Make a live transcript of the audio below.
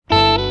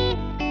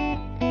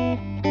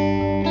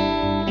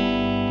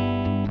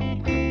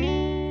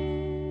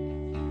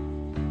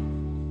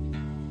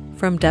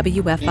From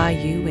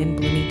WFIU in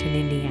Bloomington,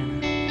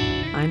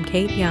 Indiana, I'm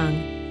Kate Young,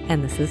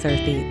 and this is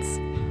Earth Eats.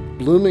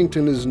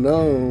 Bloomington is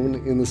known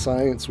in the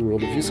science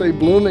world. If you say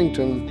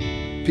Bloomington,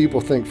 people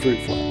think fruit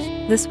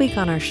flies. This week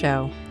on our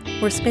show,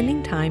 we're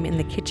spending time in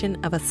the kitchen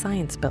of a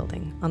science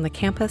building on the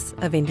campus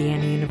of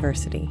Indiana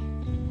University,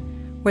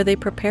 where they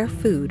prepare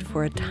food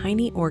for a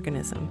tiny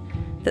organism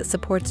that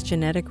supports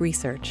genetic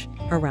research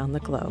around the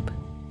globe.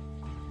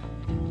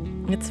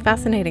 It's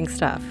fascinating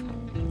stuff.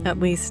 At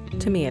least,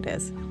 to me it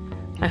is.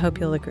 I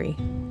hope you'll agree.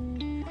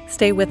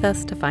 Stay with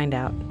us to find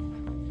out.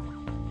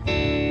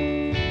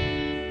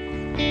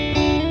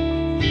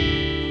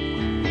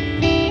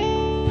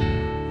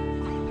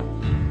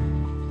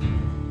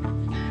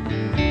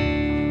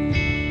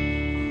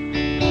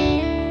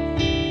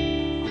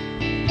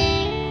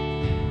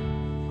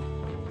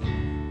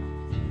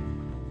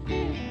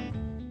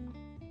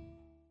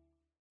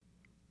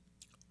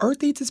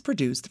 Earth Eats is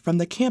produced from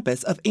the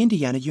campus of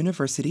Indiana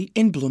University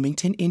in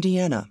Bloomington,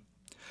 Indiana.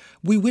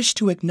 We wish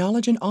to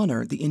acknowledge and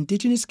honor the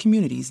indigenous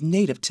communities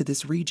native to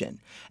this region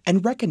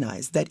and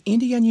recognize that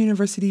Indiana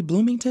University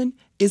Bloomington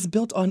is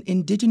built on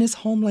indigenous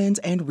homelands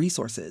and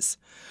resources.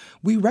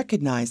 We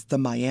recognize the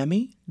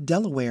Miami,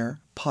 Delaware,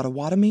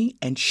 Potawatomi,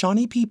 and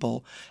Shawnee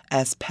people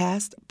as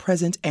past,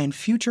 present, and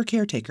future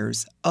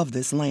caretakers of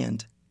this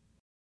land.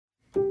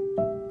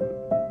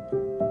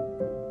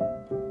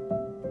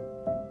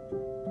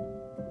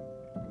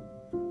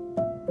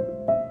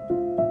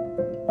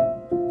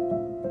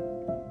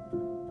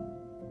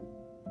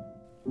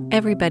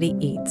 Everybody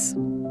eats.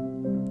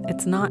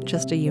 It's not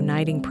just a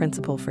uniting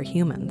principle for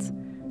humans,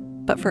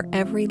 but for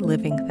every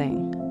living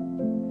thing,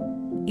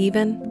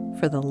 even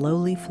for the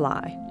lowly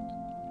fly.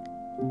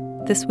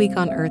 This week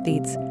on Earth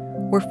Eats,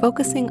 we're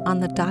focusing on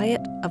the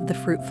diet of the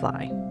fruit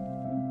fly.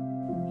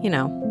 You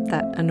know,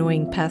 that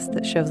annoying pest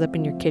that shows up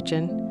in your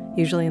kitchen,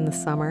 usually in the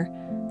summer,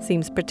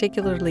 seems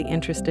particularly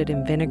interested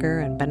in vinegar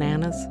and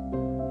bananas.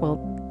 Well,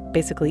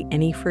 basically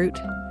any fruit.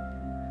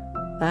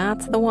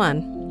 That's the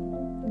one.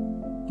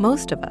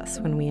 Most of us,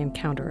 when we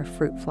encounter a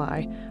fruit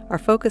fly, are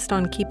focused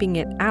on keeping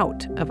it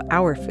out of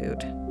our food.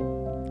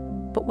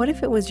 But what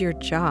if it was your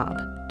job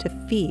to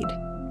feed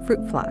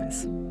fruit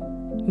flies?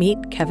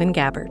 Meet Kevin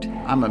Gabbard.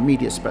 I'm a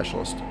media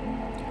specialist,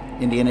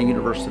 Indiana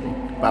University,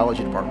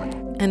 biology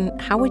department. And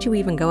how would you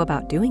even go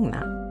about doing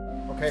that?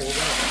 Okay,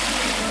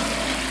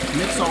 we're going to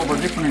mix all of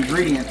our different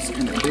ingredients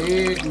in a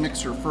big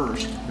mixer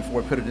first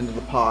before we put it into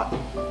the pot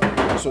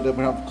so that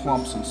we don't have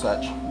clumps and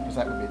such, because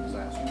that would be a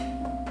disaster.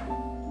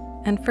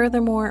 And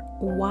furthermore,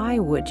 why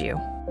would you?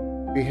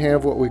 We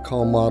have what we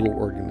call model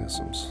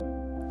organisms.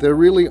 There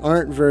really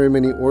aren't very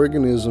many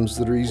organisms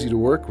that are easy to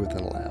work with in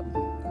a lab,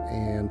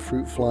 and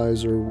fruit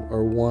flies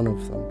are one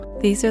of them.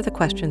 These are the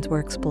questions we're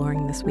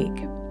exploring this week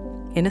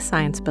in a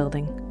science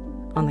building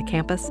on the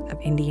campus of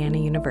Indiana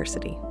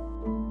University.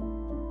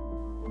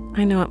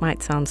 I know it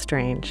might sound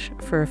strange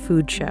for a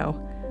food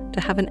show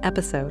to have an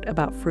episode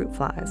about fruit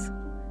flies,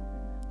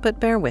 but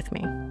bear with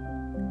me.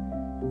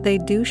 They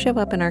do show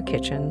up in our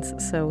kitchens,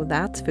 so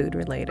that's food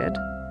related.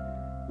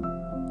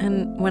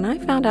 And when I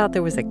found out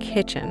there was a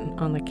kitchen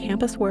on the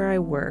campus where I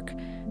work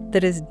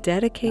that is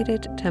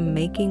dedicated to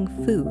making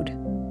food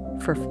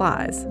for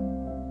flies,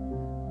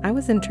 I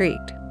was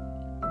intrigued.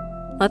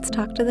 Let's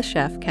talk to the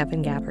chef,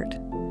 Kevin Gabbard.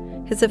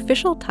 His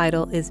official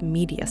title is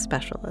media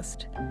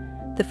specialist.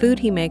 The food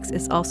he makes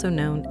is also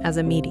known as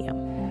a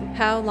medium.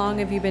 How long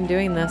have you been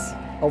doing this?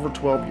 Over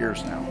 12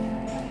 years now.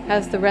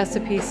 Has the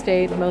recipe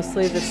stayed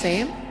mostly the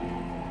same?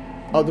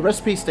 Oh, the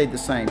recipe stayed the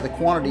same. The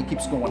quantity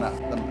keeps going up.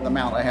 The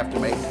amount I have to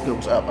make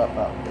goes up.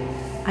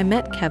 I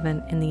met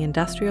Kevin in the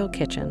industrial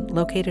kitchen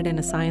located in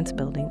a science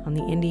building on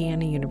the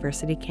Indiana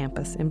University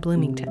campus in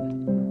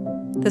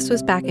Bloomington. This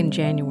was back in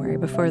January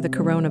before the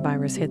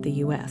coronavirus hit the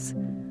U.S.,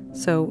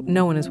 so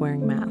no one is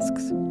wearing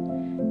masks.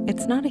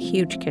 It's not a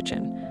huge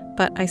kitchen,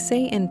 but I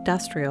say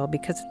industrial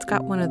because it's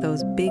got one of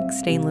those big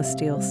stainless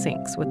steel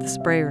sinks with the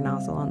sprayer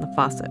nozzle on the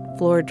faucet,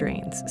 floor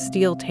drains,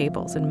 steel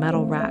tables, and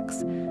metal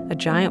racks, a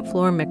giant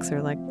floor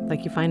mixer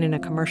like you find in a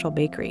commercial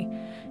bakery,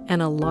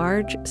 and a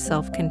large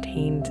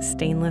self-contained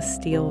stainless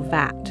steel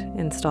vat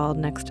installed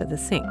next to the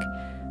sink,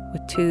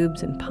 with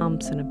tubes and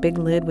pumps and a big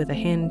lid with a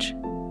hinge.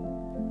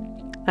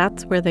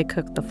 That's where they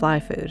cook the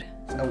fly food.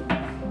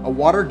 A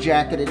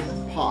water-jacketed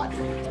pot.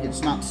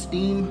 It's not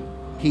steam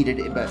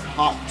heated, but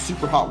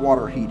super hot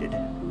water heated.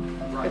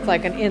 It's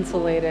like an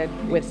insulated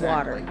with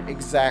water.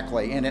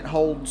 Exactly, and it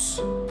holds,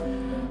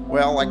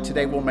 well, like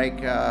today we'll make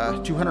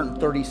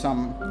 230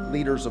 some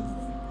liters of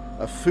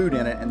food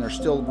in it, and there's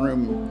still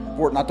room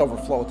for it not to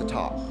overflow at the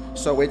top.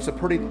 So it's a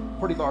pretty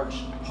large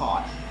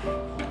pot.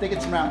 I think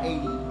it's around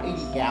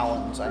 80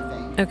 gallons, I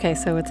think. Okay,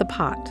 so it's a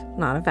pot,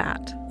 not a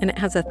vat, and it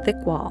has a thick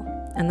wall,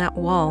 and that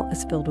wall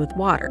is filled with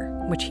water,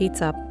 which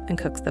heats up and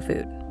cooks the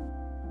food.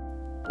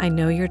 I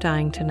know you're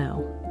dying to know,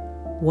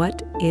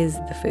 what is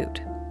the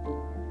food?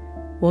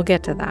 We'll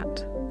get to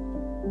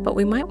that, but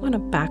we might want to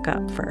back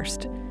up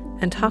first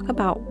and talk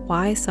about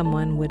why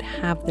someone would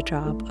have the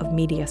job of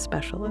media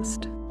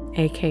specialist,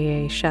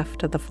 aka chef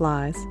to the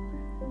flies.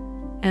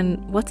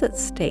 and what's at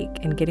stake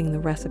in getting the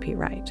recipe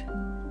right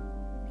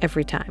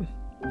every time.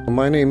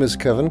 My name is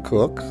Kevin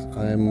Cook.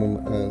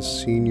 I'm a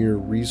senior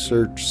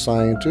research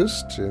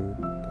scientist in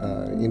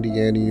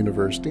Indiana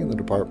University in the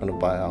Department of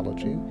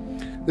Biology.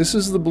 This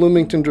is the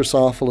Bloomington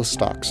Drosophila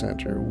Stock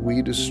Center.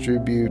 We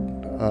distribute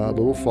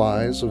little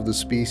flies of the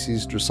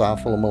species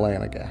Drosophila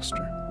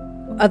melanogaster.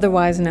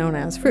 Otherwise known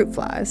as fruit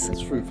flies.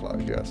 It's fruit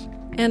flies, yes.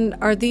 And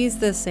are these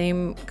the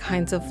same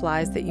kinds of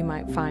flies that you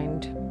might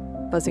find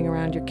buzzing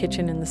around your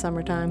kitchen in the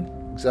summertime?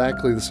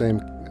 Exactly the same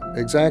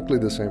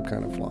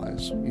kind of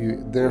flies.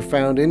 They're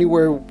found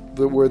anywhere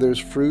where there's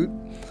fruit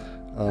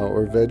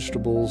or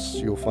vegetables.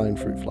 You'll find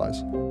fruit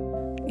flies.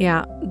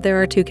 Yeah,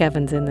 there are two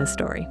Kevins in this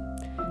story,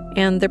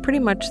 and they're pretty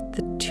much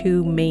the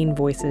two main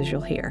voices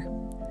you'll hear.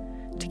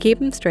 To keep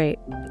them straight,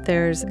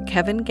 there's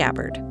Kevin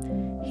Gabbard.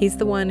 He's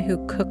the one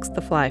who cooks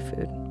the fly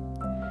food.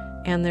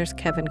 And there's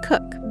Kevin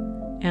Cook,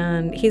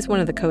 and he's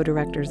one of the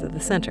co-directors of the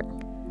center.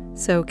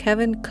 So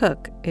Kevin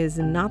Cook is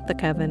not the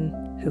Kevin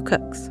who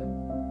cooks.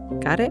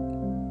 Got it?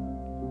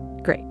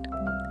 Great.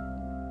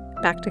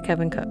 Back to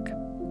Kevin Cook.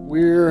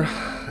 We're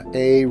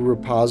a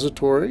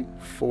repository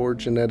for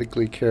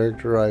genetically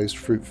characterized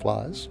fruit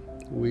flies.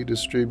 We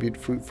distribute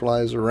fruit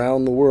flies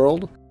around the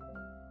world.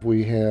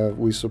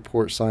 We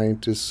support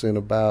scientists in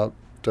about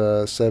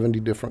 70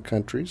 different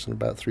countries and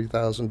about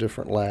 3,000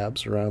 different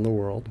labs around the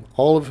world,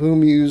 all of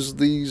whom use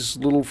these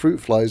little fruit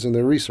flies in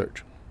their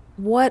research.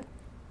 What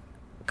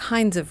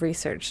kinds of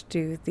research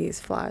do these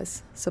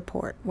flies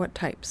support? What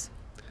types?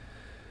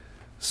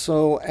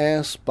 So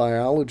as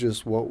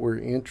biologists, what we're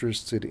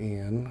interested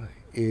in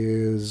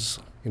is,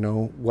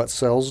 what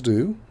cells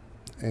do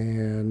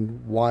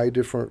and why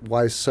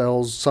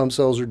some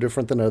cells are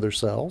different than other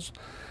cells,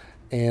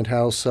 and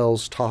how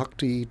cells talk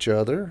to each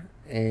other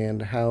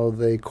and how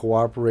they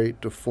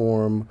cooperate to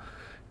form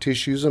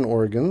tissues and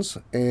organs,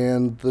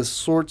 and the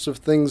sorts of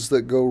things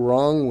that go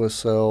wrong with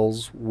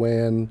cells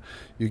when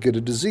you get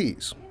a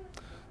disease.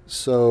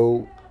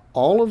 So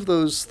all of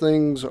those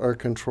things are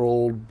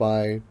controlled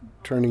by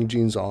turning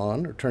genes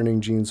on or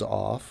turning genes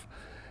off.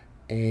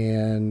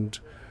 And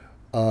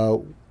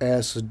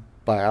as a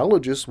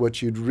biologist,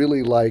 what you'd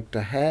really like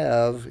to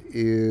have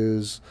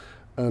is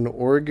an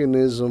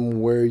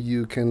organism where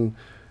you can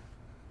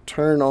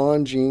turn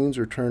on genes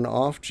or turn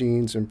off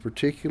genes in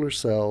particular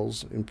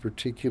cells, in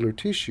particular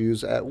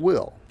tissues at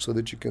will, so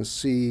that you can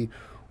see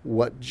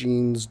what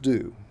genes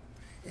do.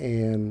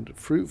 And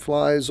fruit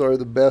flies are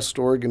the best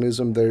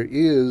organism there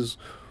is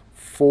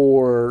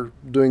for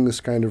doing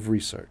this kind of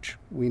research.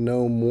 We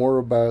know more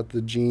about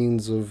the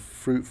genes of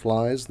fruit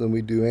flies than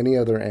we do any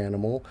other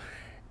animal,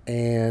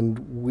 and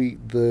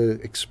the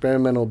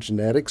experimental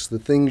genetics, the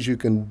things you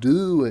can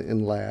do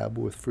in lab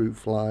with fruit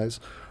flies,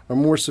 are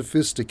more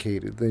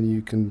sophisticated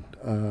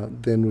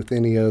than with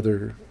any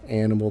other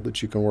animal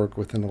that you can work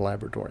with in a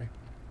laboratory.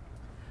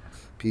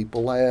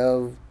 People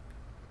have,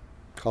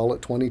 call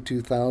it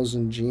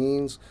 22,000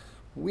 genes.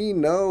 We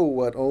know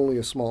what only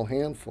a small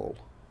handful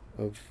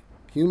of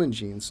human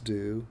genes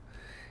do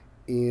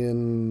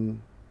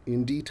in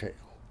detail.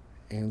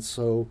 And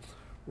so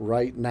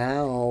right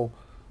now,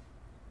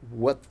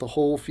 what the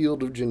whole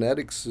field of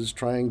genetics is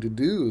trying to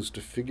do is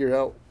to figure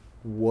out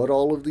what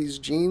all of these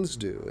genes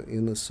do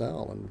in the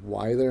cell and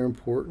why they're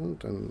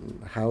important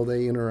and how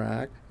they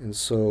interact. And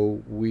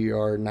so we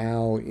are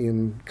now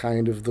in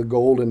kind of the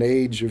golden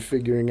age of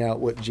figuring out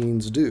what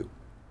genes do.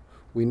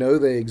 We know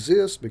they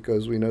exist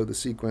because we know the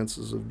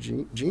sequences of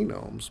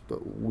genomes,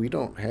 but we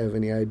don't have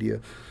any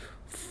idea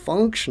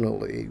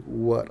functionally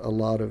what a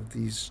lot of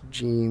these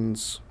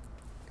genes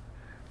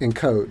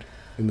encode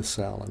in the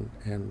cell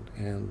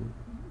and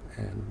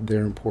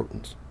their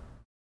importance.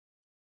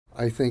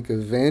 I think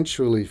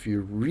eventually, if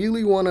you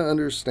really want to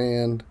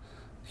understand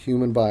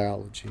human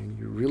biology and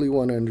you really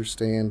want to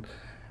understand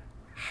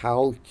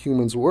how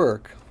humans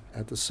work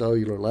at the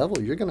cellular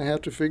level, you're going to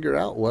have to figure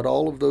out what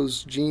all of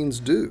those genes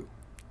do,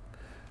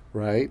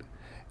 right?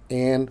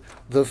 And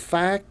the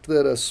fact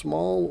that a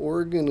small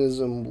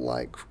organism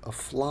like a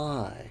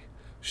fly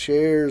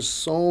shares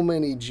so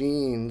many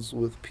genes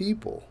with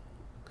people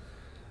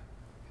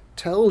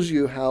tells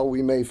you how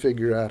we may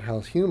figure out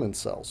how human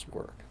cells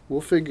work.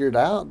 We'll figure it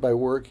out by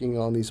working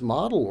on these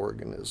model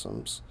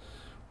organisms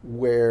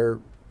where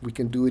we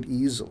can do it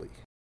easily.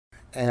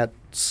 At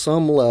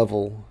some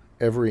level,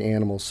 every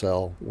animal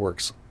cell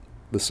works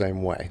the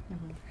same way.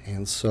 Mm-hmm.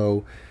 And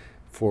so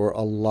for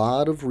a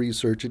lot of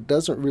research, it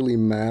doesn't really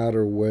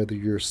matter whether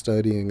you're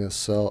studying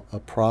a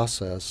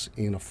process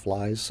in a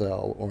fly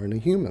cell or in a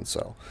human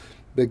cell,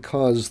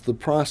 because the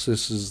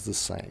process is the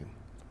same,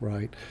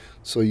 right?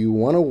 So you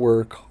want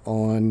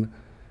to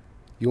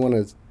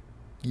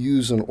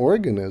use an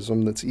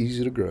organism that's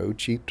easy to grow,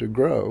 cheap to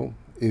grow,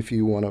 if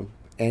you want to,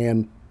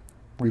 and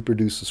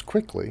reproduces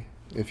quickly,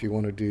 if you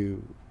want to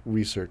do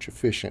research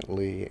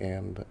efficiently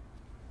and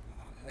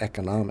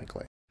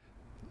economically.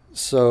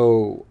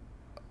 So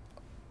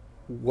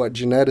what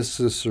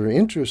geneticists are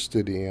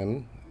interested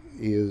in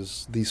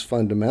is these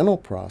fundamental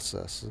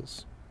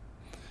processes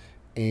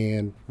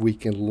And we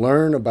can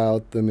learn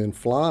about them in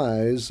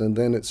flies, and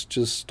then it's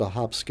just a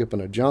hop, skip,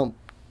 and a jump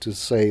to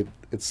say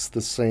it's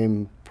the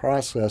same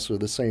process or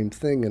the same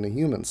thing in a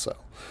human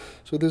cell.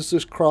 So there's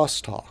this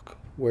crosstalk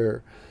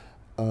where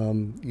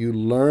you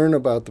learn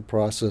about the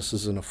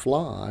processes in a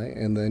fly,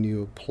 and then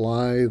you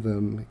apply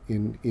them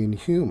in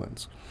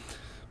humans.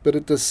 But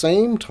at the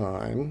same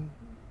time,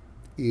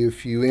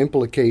 if you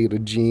implicate a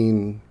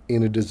gene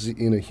in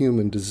a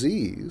human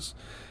disease,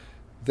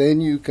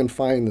 then you can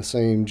find the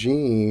same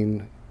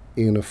gene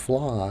in a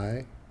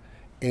fly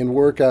and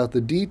work out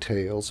the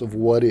details of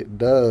what it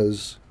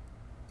does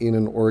in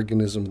an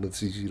organism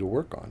that's easy to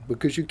work on,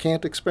 because you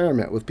can't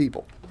experiment with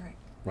people,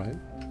 right?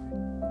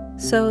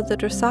 So the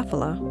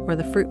Drosophila, or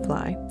the fruit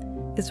fly,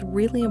 is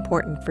really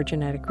important for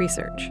genetic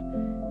research,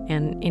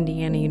 and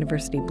Indiana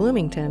University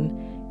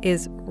Bloomington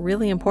is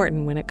really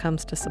important when it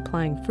comes to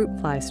supplying fruit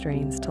fly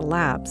strains to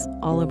labs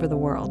all over the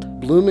world.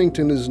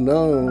 Bloomington is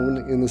known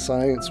in the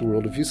science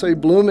world. If you say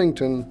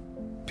Bloomington,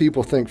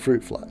 people think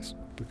fruit flies,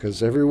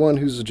 because everyone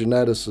who's a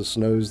geneticist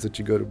knows that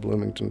you go to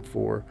Bloomington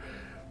for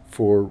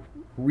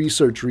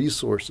research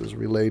resources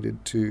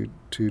related to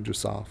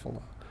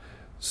Drosophila.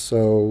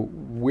 So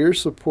we're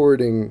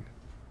supporting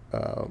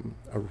a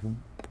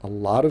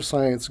lot of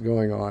science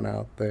going on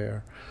out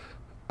there.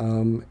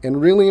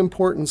 And really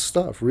important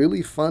stuff,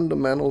 really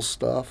fundamental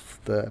stuff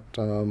that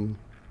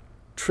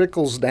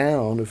trickles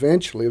down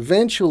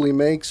eventually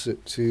makes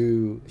it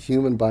to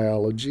human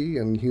biology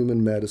and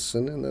human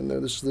medicine, and then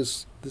there's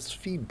this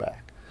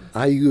feedback.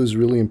 IU is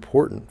really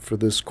important for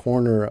this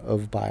corner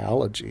of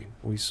biology.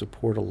 We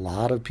support a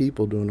lot of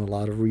people doing a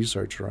lot of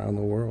research around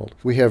the world.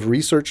 We have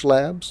research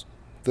labs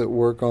that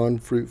work on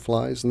fruit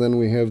flies, and then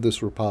we have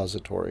this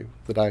repository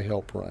that I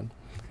help run.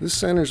 This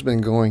center's been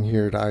going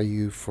here at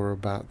IU for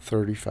about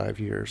 35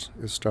 years.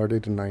 It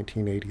started in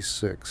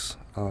 1986.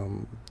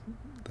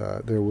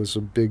 There was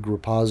a big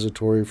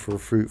repository for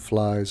fruit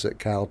flies at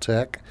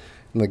Caltech,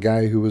 and the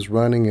guy who was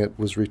running it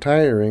was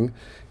retiring,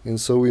 and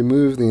so we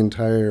moved the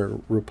entire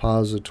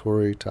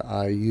repository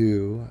to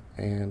IU,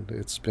 and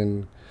it's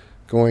been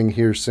going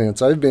here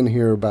since. I've been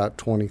here about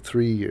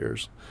 23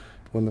 years.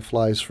 When the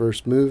flies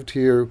first moved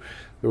here,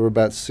 there were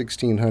about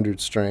 1,600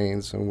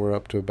 strains, and we're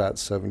up to about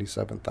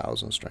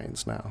 77,000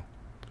 strains now.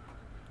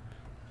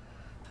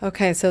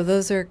 Okay, so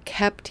those are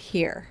kept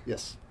here.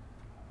 Yes.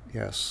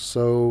 Yes.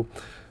 So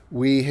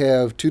we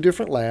have 2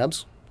 different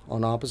labs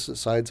on opposite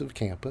sides of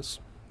campus.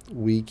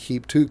 We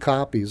keep 2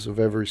 copies of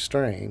every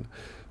strain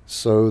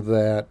so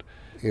that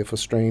if a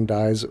strain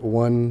dies at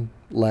one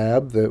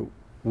lab, that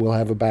we'll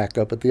have a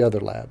backup at the other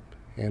lab,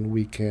 and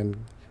we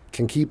can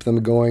keep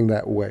them going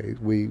that way.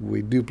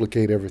 We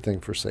duplicate everything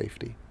for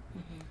safety.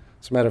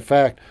 As a matter of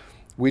fact,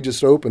 we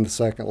just opened the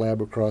second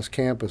lab across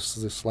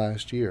campus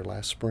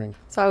last spring.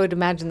 So I would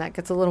imagine that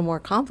gets a little more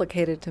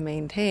complicated to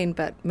maintain,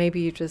 but maybe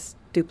you just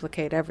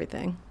duplicate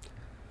everything.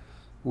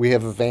 We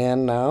have a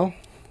van now.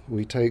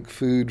 We take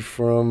food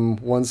from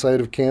one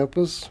side of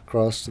campus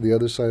across to the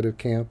other side of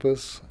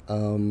campus,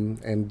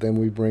 and then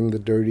we bring the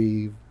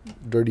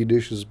dirty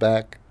dishes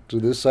back to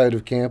this side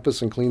of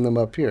campus and clean them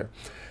up here.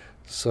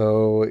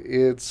 So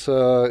it's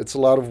a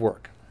lot of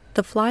work.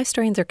 The fly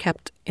strains are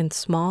kept in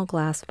small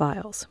glass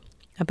vials,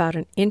 about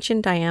 1 inch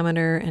in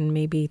diameter and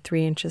maybe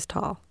 3 inches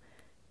tall.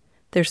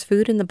 There's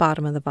food in the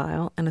bottom of the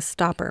vial and a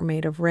stopper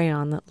made of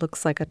rayon that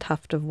looks like a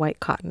tuft of white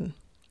cotton.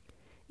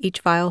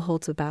 Each vial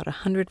holds about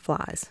 100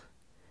 flies.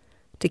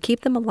 To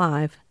keep them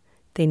alive,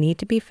 they need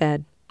to be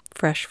fed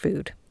fresh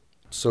food.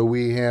 So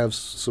we have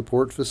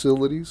support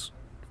facilities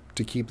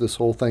to keep this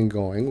whole thing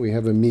going. We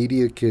have a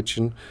media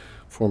kitchen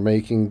for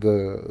making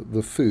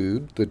the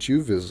food that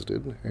you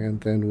visited,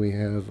 and then we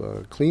have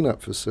a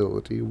cleanup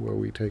facility where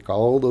we take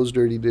all those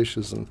dirty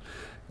dishes and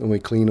we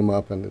clean them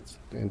up and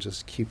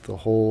just keep the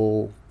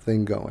whole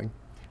thing going.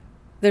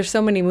 There's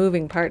so many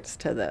moving parts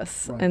to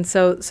this, right. And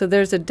so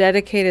there's a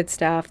dedicated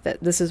staff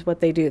that this is what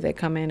they do. They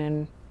come in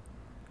and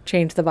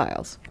change the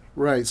vials.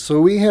 Right. So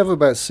we have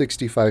about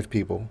 65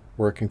 people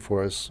working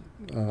for us,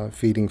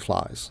 feeding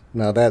flies.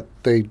 Now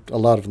a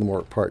lot of them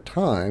work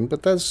part-time,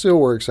 but that still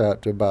works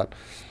out to about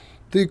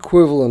the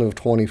equivalent of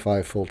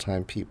 25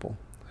 full-time people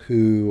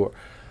who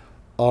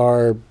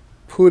are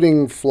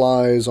putting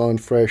flies on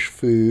fresh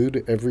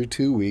food every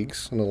 2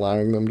 weeks and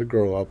allowing them to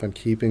grow up and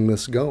keeping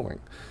this going.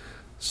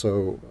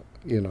 So,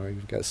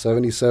 you've got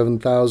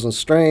 77,000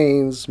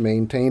 strains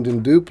maintained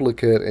in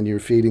duplicate, and you're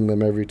feeding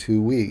them every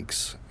 2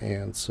 weeks.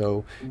 And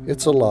so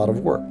it's a lot of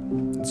work.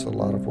 It's a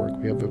lot of work.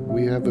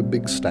 We have a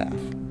big staff.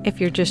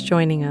 If you're just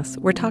joining us,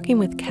 we're talking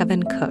with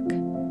Kevin Cook.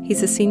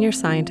 He's a senior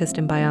scientist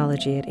in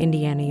biology at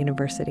Indiana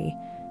University,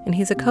 and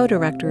he's a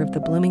co-director of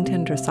the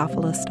Bloomington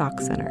Drosophila Stock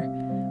Center,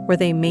 where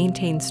they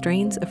maintain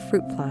strains of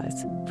fruit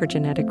flies for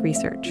genetic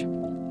research.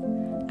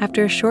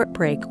 After a short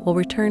break, we'll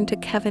return to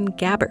Kevin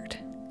Gabbert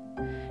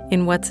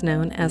in what's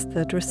known as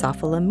the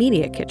Drosophila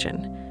Media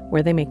Kitchen,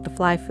 where they make the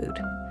fly food.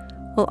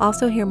 We'll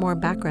also hear more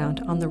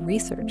background on the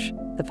research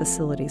the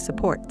facility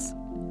supports.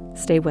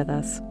 Stay with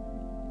us.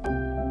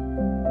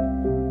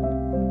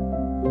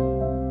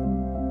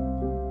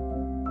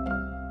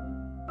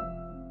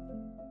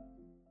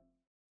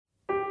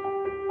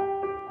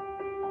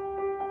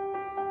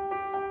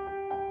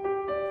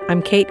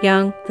 I'm Kate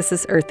Young. This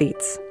is Earth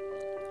Eats.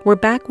 We're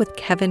back with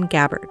Kevin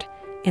Gabbard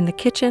in the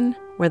kitchen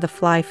where the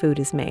fly food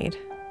is made.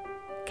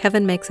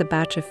 Kevin makes a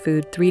batch of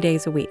food 3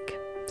 days a week,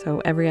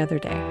 so every other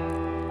day.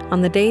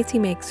 On the days he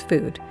makes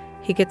food,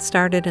 he gets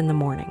started in the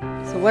morning.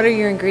 So what are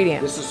your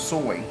ingredients? This is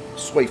soy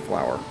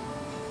flour.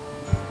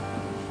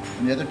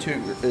 And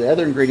the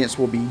other ingredients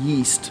will be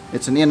yeast.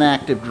 It's an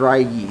inactive dry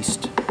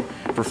yeast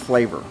for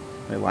flavor.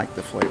 They like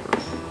the flavor.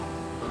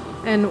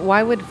 And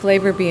why would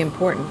flavor be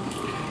important?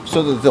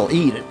 So that they'll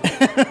eat it.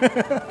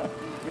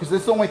 Because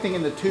that's the only thing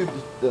in the tube,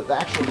 the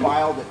actual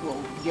vial, that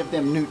will give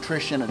them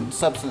nutrition and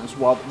substance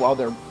while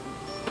they're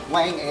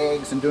laying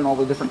eggs and doing all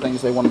the different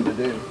things they want them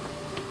to do.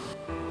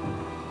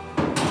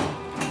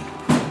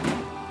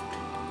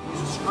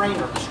 Use a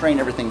strainer to strain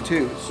everything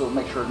too, so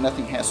make sure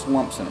nothing has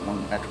lumps in it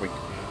after we.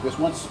 Because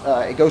once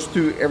it goes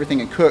through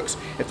everything and cooks,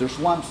 if there's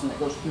lumps and it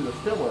goes through the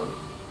filler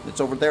that's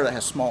over there that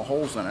has small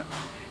holes in it,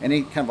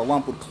 any kind of a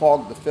lump would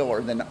clog the filler,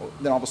 then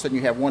all of a sudden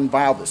you have one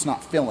vial that's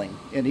not filling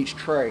in each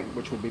tray,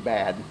 which would be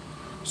bad.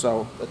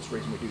 So that's the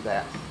reason we do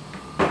that.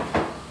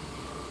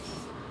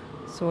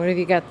 So what have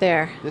you got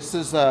there? This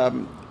is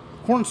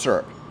corn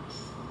syrup.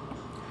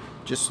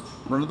 Just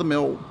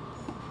run-of-the-mill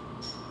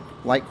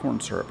light corn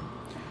syrup.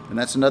 And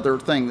that's another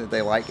thing that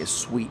they like is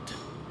sweet.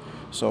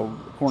 So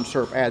corn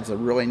syrup adds a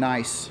really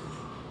nice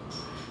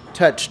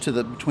touch to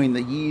between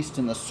the yeast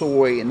and the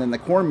soy, and then the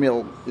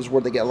cornmeal is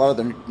where they get a lot of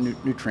the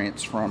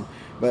nutrients from,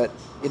 but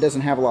it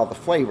doesn't have a lot of the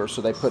flavor,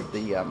 so they put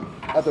the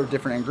other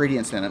different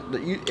ingredients in it.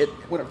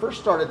 When it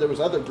first started, there was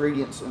other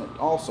ingredients in it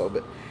also,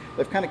 but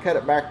they've kind of cut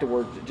it back to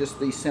where just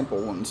these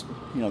simple ones.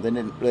 You know,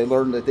 they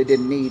learned that they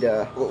didn't need.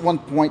 At one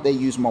point, they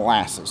used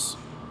molasses.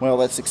 Well,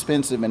 that's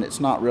expensive and it's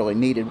not really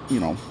needed. You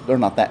know, they're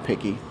not that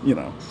picky. You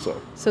know,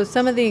 So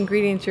some of the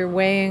ingredients you're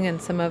weighing, and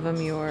some of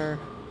them you're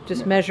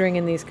just measuring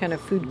in these kind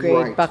of food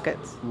grade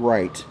buckets.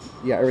 Right.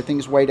 Yeah,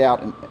 everything's weighed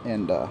out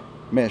and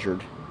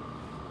measured.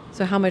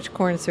 So how much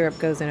corn syrup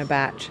goes in a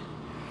batch?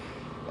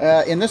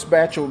 In this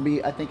batch, it will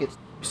be, I think it's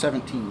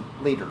 17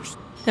 liters.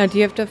 Now, do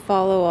you have to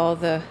follow all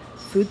the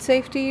food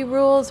safety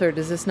rules, or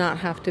does this not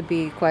have to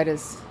be quite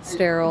as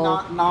sterile?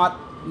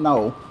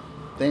 No.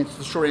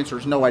 The short answer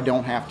is no, I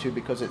don't have to,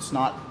 because it's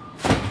not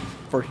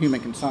for human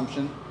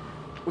consumption.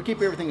 We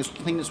keep everything as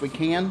clean as we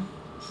can,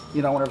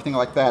 you know, and everything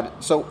like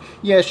that. So,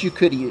 yes, you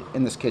could eat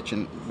in this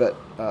kitchen, but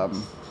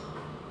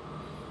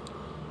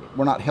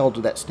we're not held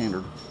to that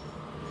standard.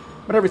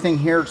 But everything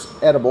here is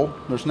edible.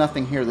 There's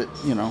nothing here that,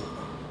 you know,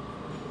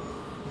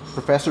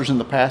 professors in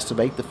the past have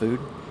ate the food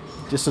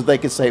just so they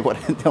could say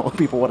tell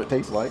people what it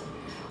tastes like.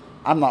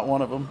 I'm not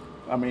one of them.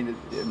 I mean,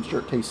 I'm sure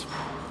it tastes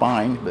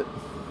fine, but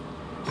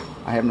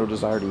I have no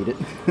desire to eat it.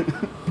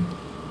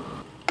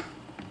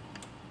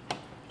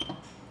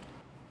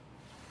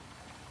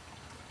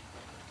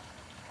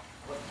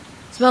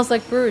 Smells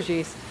like brewer's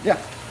yeast. Yeah.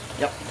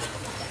 Yep.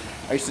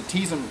 I used to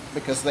tease them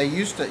because they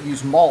used to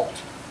use malt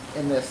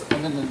in this,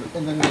 and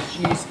then this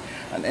yeast,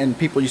 and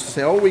people used to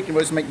say, "Oh, we can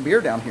always make beer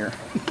down here."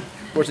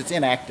 Of course, it's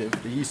inactive.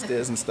 The yeast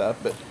is and stuff,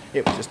 but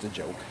it was just a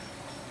joke.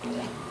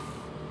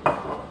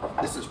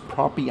 This is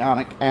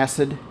propionic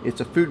acid.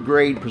 It's a food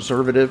grade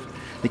preservative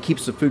that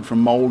keeps the food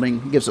from molding.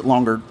 It gives it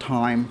longer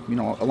time, you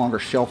know, a longer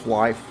shelf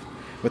life.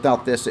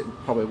 Without this, it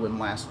probably wouldn't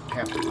last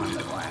half the time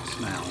that it lasts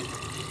now.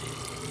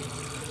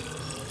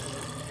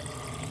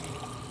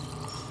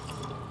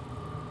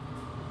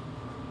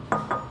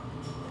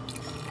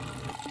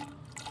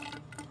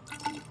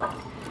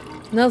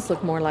 And those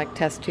look more like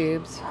test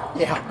tubes.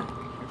 Yeah,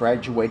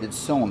 graduated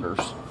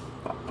cylinders.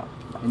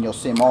 And you'll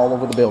see them all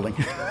over the building.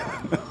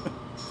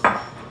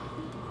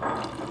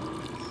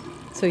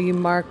 So you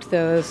marked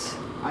those.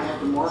 I have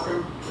to mark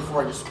them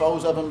before I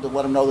dispose of them to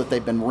let them know that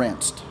they've been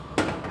rinsed.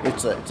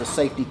 It's a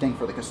safety thing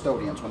for the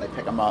custodians when they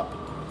pick them up,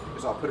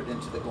 because I'll put it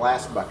into the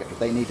glass bucket, but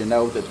they need to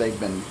know that they've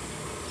been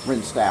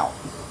rinsed out.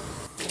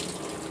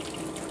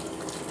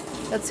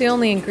 That's the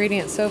only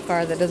ingredient so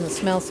far that doesn't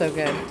smell so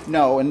good.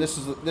 No, and this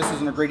is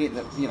an ingredient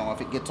that, you know,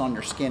 if it gets on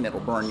your skin,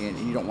 it'll burn you, and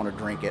you don't want to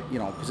drink it, you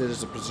know, because it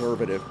is a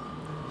preservative.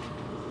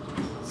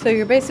 So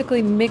you're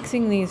basically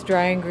mixing these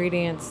dry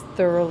ingredients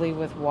thoroughly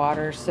with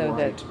water so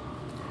that...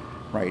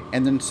 Right,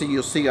 and then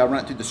you'll see I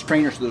run it through the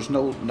strainer so there's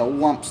no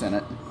lumps in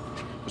it.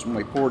 Because when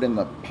we pour it in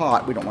the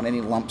pot, we don't want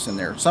any lumps in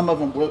there. Some of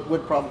them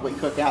would probably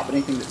cook out, but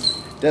anything that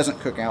doesn't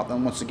cook out,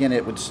 then once again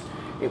it would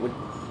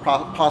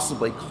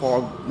possibly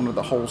clog one of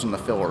the holes in the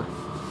filler.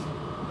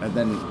 And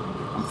then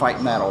I'm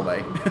fighting that all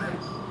day.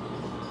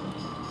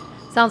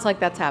 Sounds like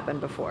that's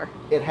happened before.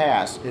 It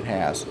has.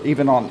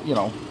 Even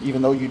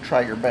though you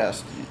try your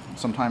best,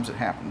 sometimes it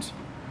happens.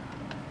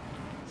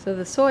 So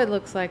the soy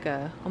looks like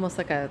almost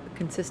like a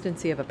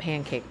consistency of a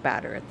pancake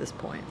batter at this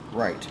point.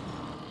 Right.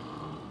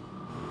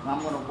 And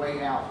I'm going to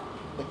weigh out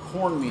the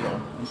cornmeal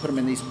and put them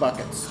in these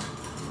buckets.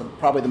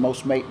 Probably the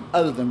most,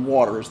 other than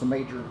water, is the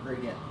major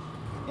ingredient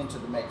into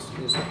the mix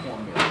is the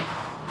cornmeal.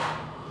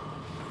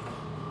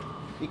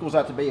 Equals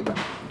out to be about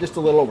just a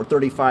little over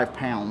 35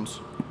 pounds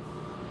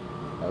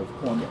of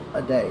cornmeal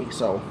a day,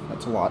 so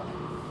that's a lot.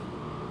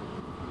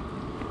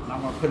 And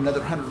I'm going to put another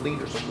 100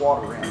 liters of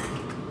water in.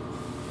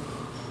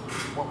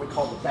 what we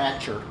call the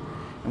batcher.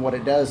 And what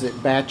it does,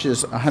 it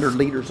batches 100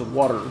 liters of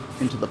water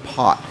into the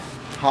pot,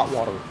 hot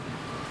water.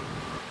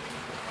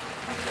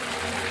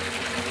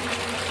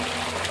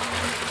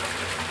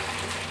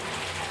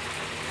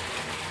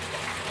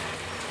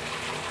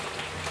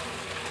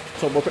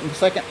 So we're putting the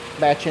second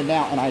batch in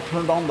now, and I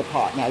turned on the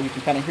pot. Now you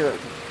can kind of hear it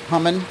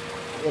humming.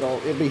 It'll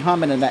be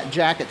humming, and that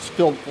jacket's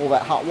filled full of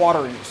that hot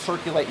water, and it's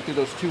circulating through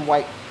those 2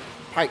 white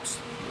pipes,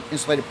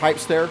 insulated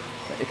pipes there.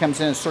 It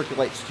comes in and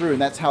circulates through,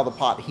 and that's how the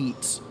pot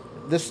heats.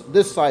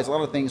 This size, a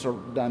lot of things are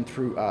done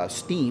through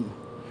steam,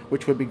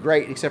 which would be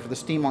great, except for the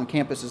steam on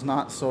campus is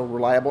not so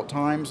reliable at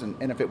times,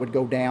 and if it would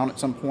go down at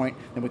some point,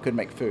 then we couldn't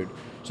make food.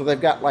 So they've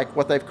got like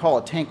what they've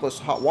called a tankless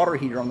hot water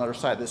heater on the other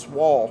side of this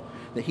wall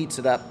that heats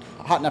it up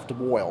hot enough to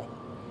boil.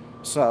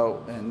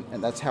 So,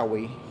 and that's how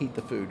we heat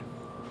the food.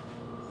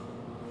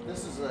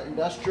 This is an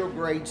industrial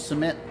grade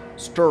cement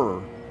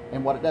stirrer,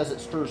 and what it does, it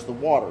stirs the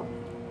water.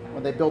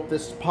 When they built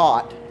this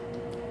pot,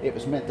 it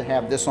was meant to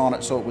have this on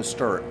it so it would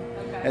stir it.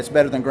 Okay. It's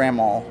better than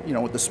grandma,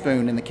 with the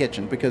spoon in the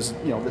kitchen, because,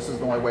 this is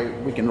the only way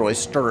we can really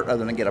stir it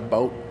other than get a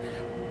boat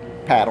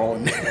paddle.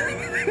 And so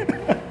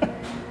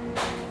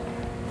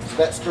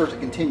that stirs it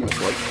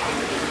continuously.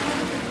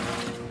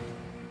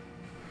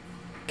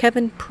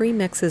 Kevin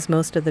pre-mixes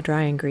most of the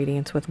dry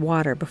ingredients with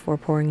water before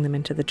pouring them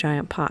into the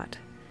giant pot.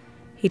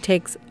 He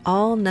takes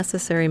all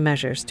necessary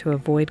measures to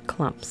avoid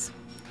clumps.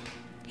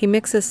 He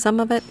mixes some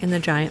of it in the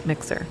giant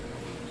mixer,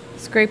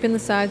 scraping the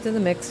sides of the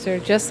mixer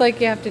just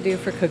like you have to do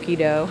for cookie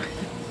dough.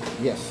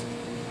 Yes.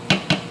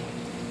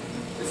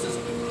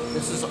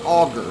 This is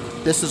auger.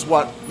 This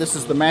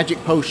is the magic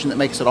potion that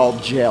makes it all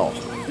gel.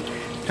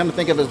 Kind of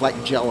think of it as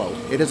like Jell-O.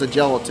 It is a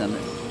gelatin.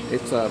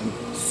 It's a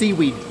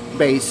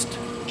seaweed-based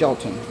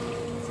gelatin.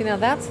 See, now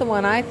that's the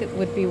one I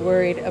would be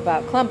worried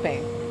about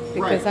clumping,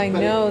 because right, I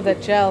know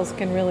that gels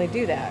can really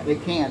do that. They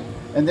can,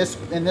 and this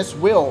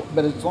will,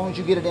 but as long as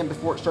you get it in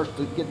before it starts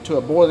to get to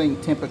a boiling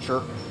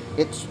temperature,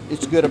 it's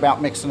good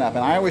about mixing up.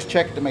 And I always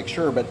check it to make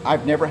sure, but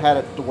I've never had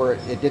it to where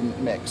it didn't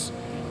mix.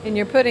 And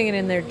you're putting it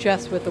in there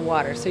just with the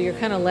water, so you're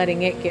kind of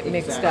letting it get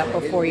mixed up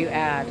before you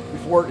add.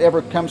 Before it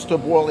ever comes to a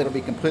boil, it'll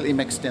be completely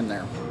mixed in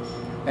there.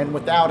 And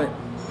without it,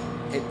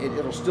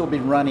 it'll still be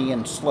runny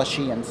and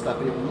slushy and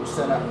stuff. It won't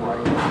set up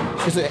right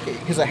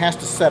because it has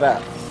to set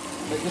up.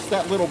 But just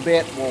that little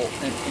bit will,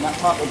 and that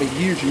pot will be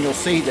huge, and you'll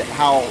see that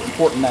how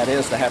important that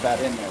is to have that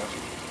in there.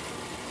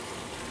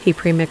 He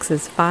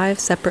premixes 5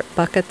 separate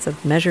buckets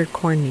of measured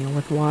cornmeal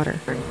with water.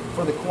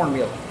 For the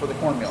cornmeal,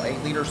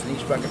 8 liters in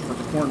each bucket for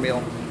the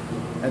cornmeal,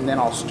 and then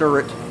I'll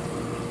stir it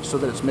so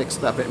that it's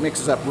mixed up. It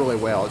mixes up really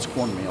well. It's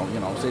cornmeal,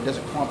 so it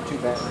doesn't clump too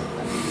bad.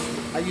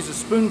 I use a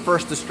spoon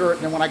first to stir it,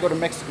 and then when I go to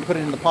mix it and put it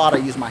in the pot, I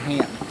use my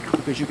hand,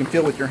 because you can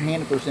feel with your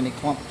hand if there's any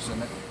clumps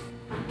in it.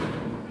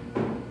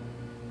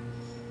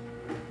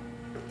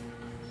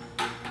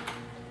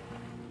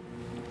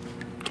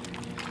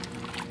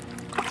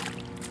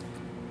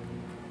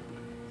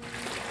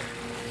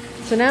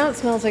 So now it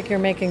smells like you're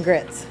making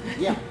grits.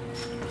 Yeah.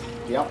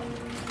 Yep.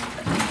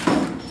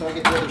 So I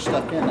get the other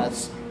stuff in.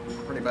 That's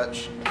pretty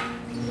much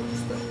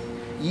the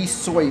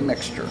yeast soy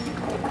mixture.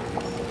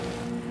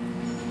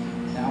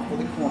 Now for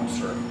the corn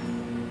syrup.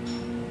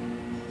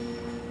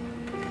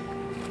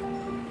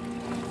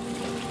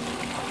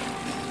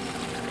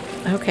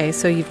 Okay,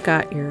 so you've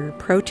got your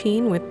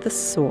protein with the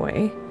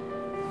soy,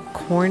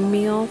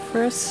 cornmeal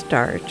for a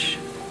starch,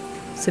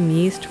 some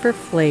yeast for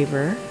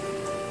flavor,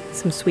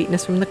 some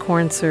sweetness from the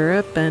corn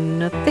syrup,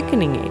 and a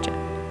thickening agent.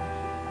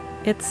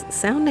 It's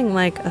sounding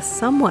like a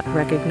somewhat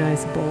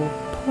recognizable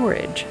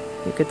porridge,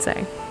 you could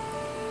say.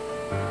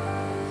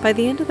 By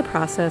the end of the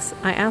process,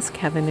 I asked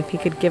Kevin if he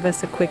could give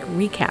us a quick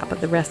recap of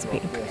the recipe.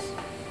 Yes.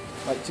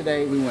 Like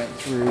today, we went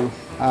through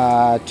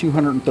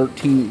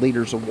 213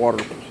 liters of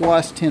water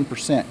plus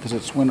 10% because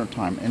it's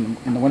wintertime. And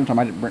in the wintertime,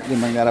 I didn't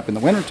bring that up. In the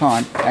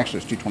wintertime, actually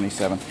it's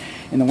 227.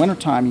 In the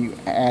wintertime, you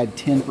add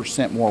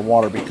 10% more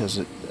water because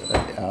it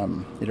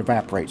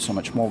evaporates so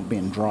much more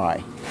being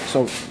dry.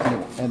 So,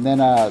 and then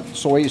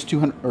soy is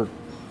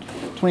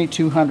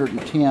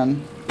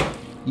 2210,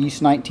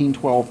 yeast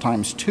 1912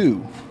 times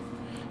 2.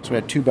 So we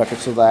had 2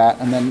 buckets of that,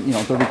 and then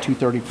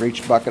 3230 for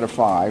each bucket of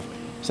 5.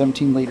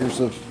 17 liters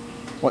of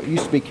what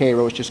used to be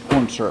Karo, it's just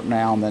corn syrup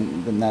now, and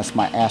then that's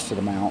my acid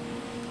amount.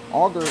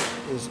 Auger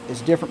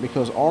is different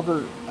because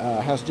auger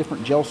has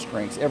different gel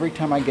strengths. Every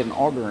time I get an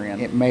auger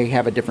in, it may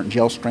have a different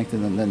gel strength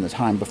than the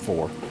time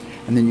before.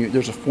 And then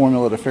there's a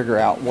formula to figure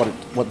out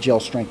what gel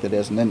strength it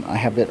is, and then I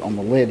have it on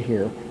the lid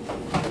here.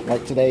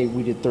 Like today,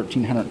 we did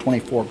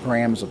 1,324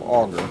 grams of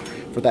auger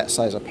for that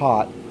size of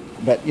pot.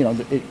 But,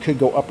 it could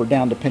go up or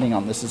down depending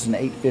on, this is an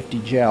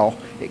 850 gel.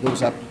 It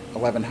goes up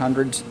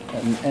 1,100s,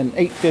 and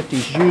 850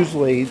 is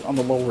usually on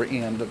the lower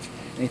end of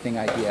anything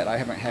I get. I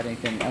haven't had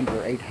anything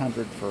under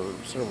 800 for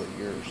several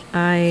years.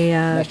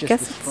 I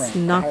guess it's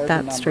not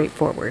that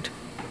straightforward.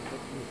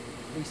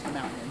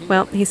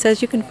 Well, he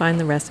says you can find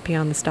the recipe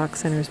on the Stock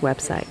Center's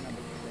website.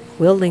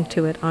 We'll link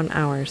to it on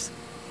ours,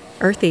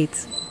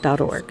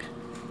 eartheats.org.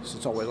 So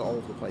it's always all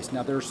over the place.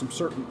 Now, there's some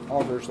certain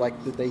augers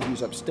like that they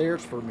use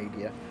upstairs for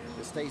media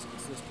it stays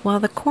consistent. While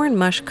the corn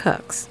mush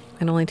cooks,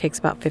 it only takes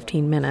about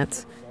 15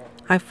 minutes,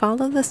 I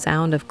follow the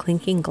sound of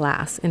clinking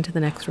glass into the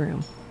next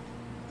room.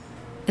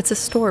 It's a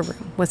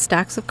storeroom with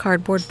stacks of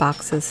cardboard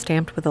boxes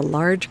stamped with a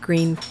large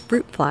green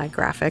fruit fly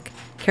graphic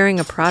carrying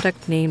a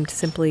product named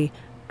simply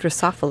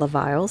Drosophila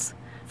vials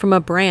from a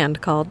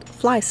brand called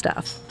Fly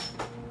Stuff.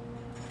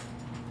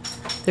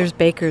 There's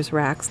baker's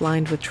racks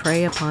lined with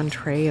tray upon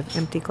tray of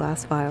empty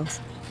glass vials.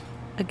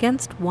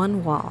 Against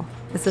one wall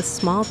is a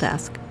small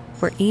desk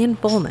where Ian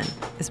Bowman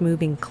is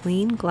moving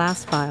clean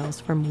glass vials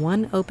from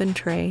one open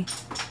tray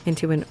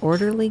into an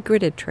orderly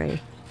gridded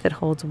tray that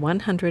holds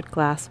 100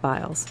 glass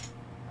vials.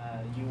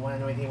 You want to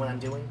know anything what I'm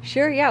doing?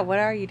 Sure, yeah. What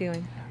are you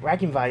doing?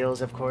 Racking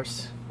vials, of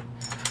course.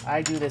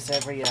 I do this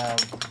every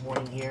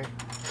morning here.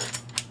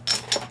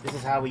 This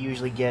is how we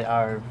usually get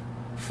our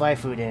fly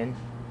food in.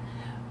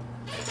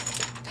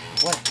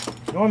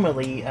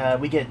 Normally,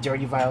 we get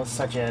dirty vials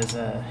such as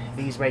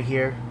these right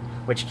here,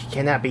 which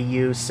cannot be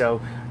used,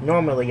 so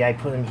normally I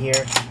put them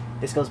here.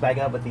 This goes back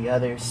up with the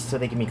others so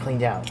they can be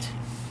cleaned out.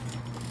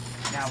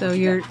 Now, So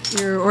you're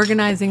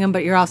organizing them,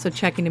 but you're also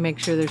checking to make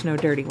sure there's no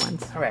dirty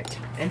ones. Correct.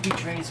 Empty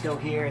trays go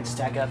here and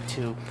stack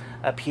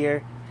up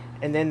here,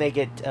 and then they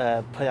get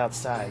put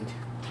outside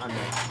on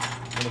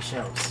the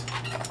shelves.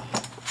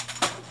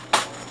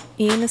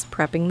 Ian is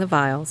prepping the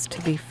vials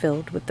to be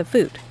filled with the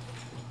food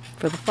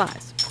for the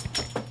flies.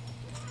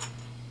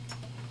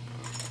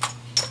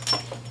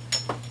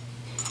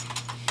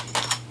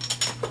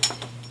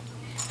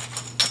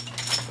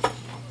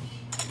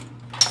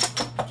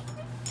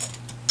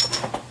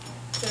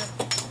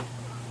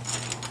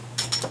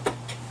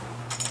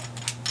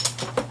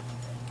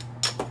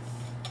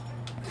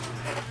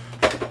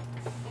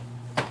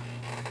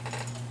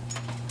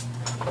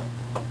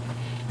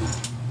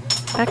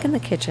 Back in the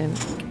kitchen,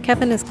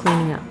 Kevin is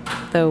cleaning up,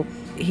 though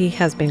he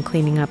has been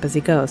cleaning up as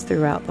he goes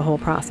throughout the whole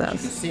You process.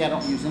 can see I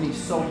don't use any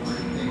soap or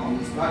anything on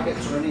these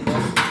buckets or any of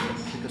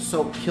this because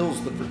soap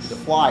kills the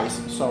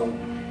flies. So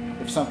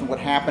if something would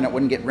happen, it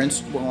wouldn't get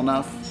rinsed well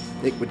enough,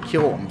 it would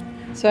kill them.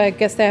 So I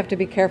guess they have to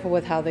be careful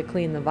with how they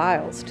clean the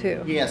vials,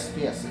 too. Yes.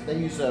 They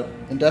use a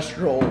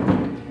industrial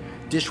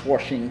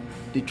dishwashing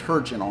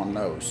detergent on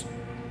those.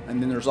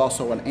 And then there's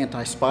also an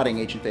anti-spotting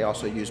agent they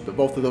also use, but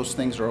both of those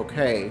things are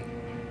okay,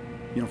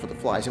 for the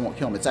flies. It won't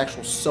kill them. It's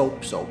actual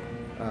soap.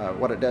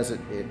 What it does, it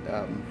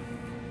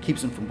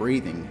keeps them from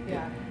breathing.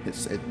 Yeah.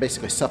 It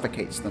basically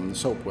suffocates them, the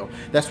soap will.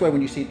 That's why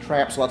when you see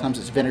traps, a lot of times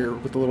it's vinegar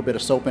with a little bit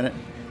of soap in it.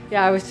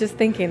 Yeah, I was just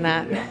thinking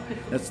that.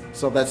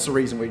 That's the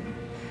reason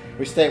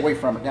we stay away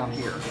from it down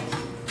here.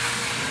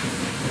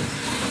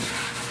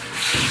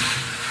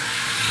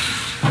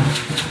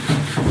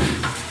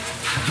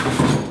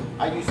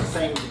 I use the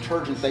same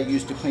detergent they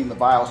use to clean the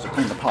vials to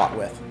clean the pot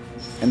with,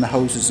 and the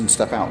hoses and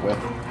stuff out with,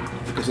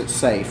 because it's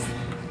safe.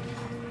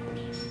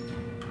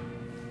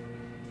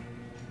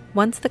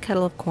 Once the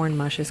kettle of corn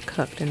mush is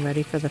cooked and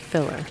ready for the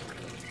filler,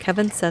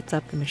 Kevin sets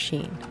up the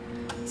machine.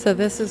 So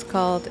this is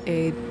called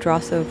a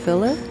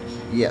Drosophila?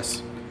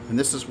 Yes, and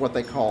this is what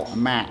they call a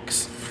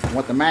max. And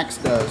what the max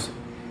does,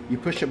 you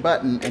push a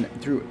button and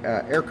through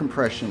air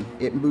compression,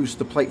 it moves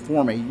the plate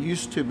for me.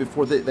 Used to,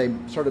 before they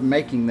started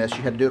making this,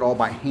 you had to do it all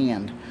by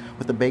hand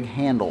with a big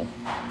handle.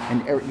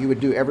 And you would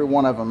do every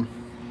one of them,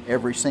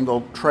 every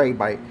single tray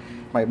by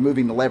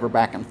moving the lever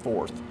back and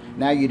forth.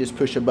 Now you just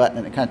push a button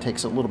and it kind of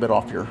takes a little bit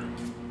off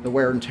the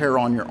wear and tear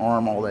on your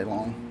arm all day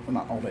long. Well,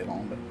 not all day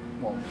long, but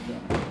while you're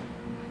doing it.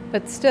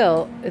 But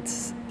still,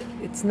 it's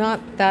not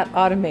that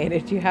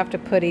automated. You have to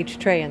put each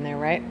tray in there,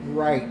 right?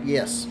 Right,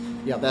 yes.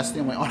 Yeah, that's the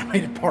only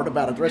automated part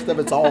about it. The rest of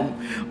it's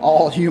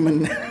all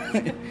human.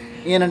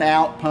 In and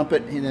out, pump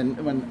it, and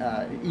then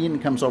when Ian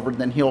comes over,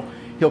 then he'll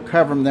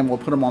cover them, then we'll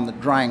put them on the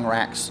drying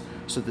racks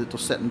so that they'll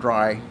sit and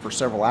dry for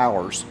several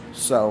hours.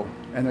 So,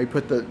 and we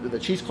put the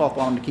cheesecloth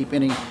on them to keep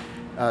any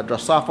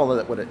Drosophila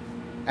that would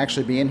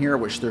actually be in here,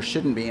 which there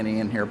shouldn't be any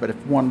in here, but if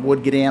one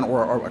would get in,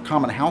 or a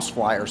common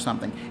housefly or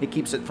something, it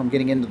keeps it from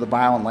getting into the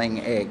vial and laying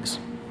eggs.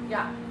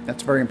 Yeah.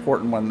 That's very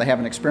important when they have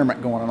an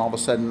experiment going and all of a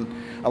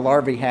sudden a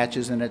larvae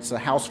hatches and it's a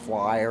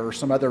housefly or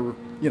some other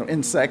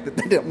insect that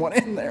they didn't want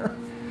in there.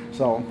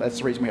 So that's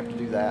the reason we have to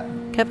do that.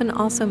 Kevin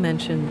also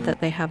mentioned that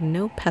they have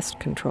no pest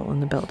control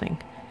in the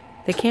building.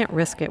 They can't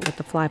risk it with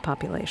the fly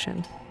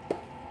population.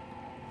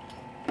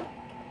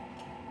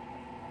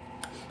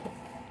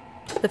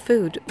 The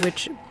food,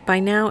 which by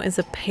now is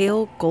a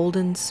pale,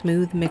 golden,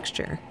 smooth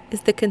mixture,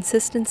 is the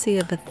consistency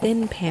of a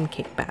thin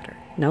pancake batter.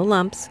 No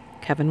lumps,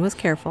 Kevin was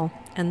careful,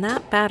 and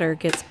that batter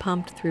gets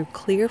pumped through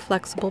clear,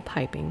 flexible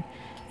piping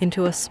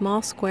into a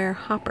small square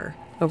hopper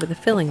over the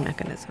filling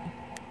mechanism.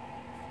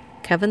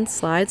 Kevin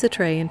slides a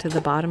tray into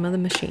the bottom of the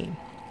machine,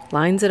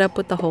 lines it up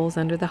with the holes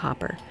under the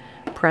hopper,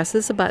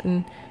 presses a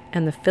button,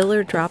 and the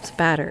filler drops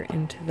batter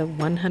into the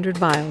 100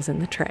 vials in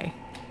the tray.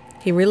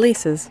 He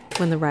releases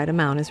when the right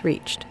amount is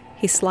reached.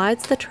 He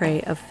slides the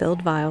tray of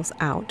filled vials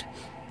out,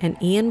 and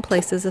Ian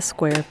places a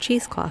square of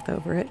cheesecloth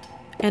over it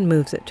and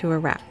moves it to a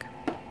rack.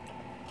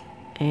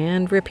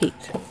 And repeat.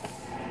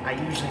 I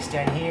usually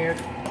stand here,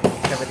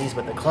 cover these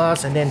with the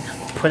cloths, and then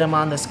put them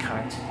on this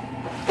cart.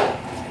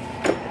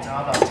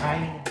 all about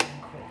timing and being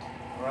quick,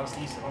 or else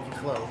these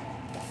overflow.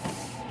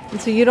 And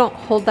so you don't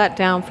hold that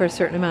down for a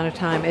certain amount of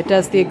time. It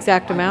does the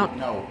exact amount?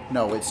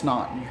 No, it's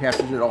not. You have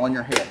to do it all in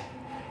your head.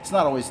 It's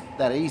not always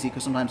that easy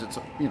because sometimes it's,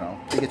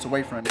 it gets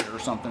away from it or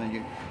something and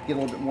you get a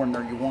little bit more than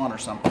there you want or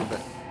something,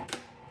 but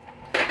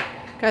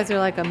Guys are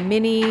like a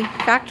mini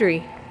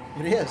factory.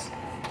 it is.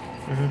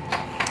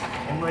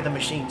 And we're the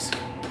machines.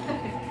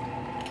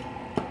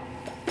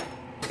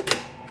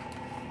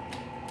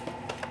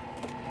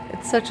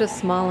 It's such a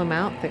small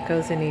amount that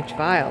goes in each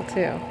vial, too.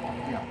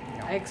 Yeah.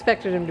 I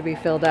expected them to be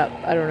filled up.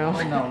 I don't know.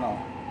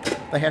 No.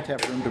 They have to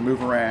have room to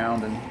move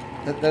around and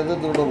they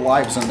live their little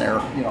lives in there,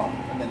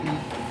 and then eat.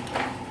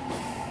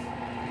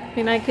 I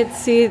mean, I could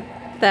see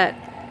that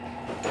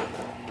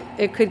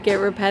it could get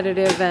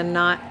repetitive and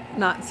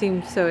not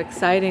seem so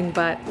exciting,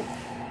 but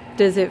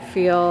does it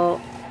feel,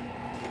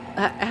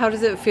 how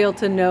does it feel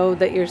to know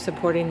that you're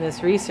supporting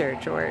this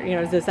research, or,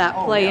 does that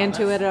play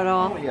into it at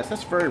all? Oh, yes,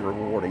 that's very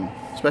rewarding,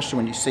 especially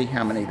when you see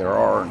how many there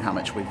are and how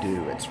much we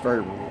do. It's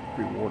very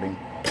rewarding.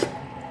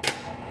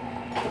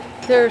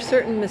 There are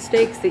certain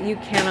mistakes that you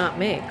cannot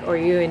make, or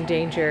you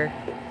endanger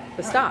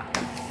the stock.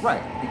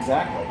 Right,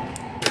 exactly.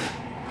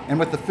 And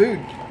with the food,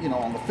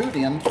 on the food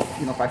end,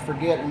 if I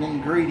forget an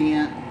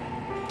ingredient,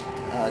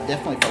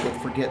 definitely if I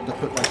would forget to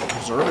put like a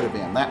preservative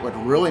in, that would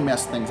really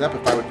mess things up.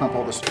 If I would pump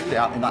all this food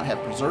out and not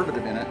have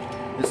preservative in it,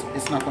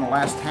 it's not going to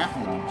last half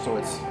long.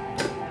 So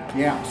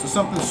so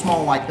something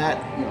small like that,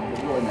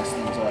 would really mess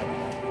things up.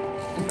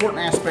 Important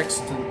aspects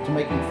to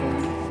making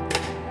food.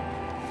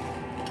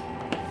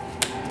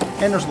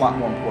 And there's a lot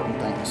more important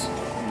things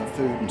in the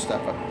food and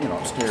stuff,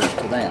 upstairs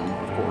to them,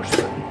 of course,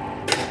 but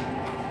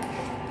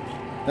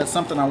that's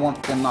something I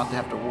want them not to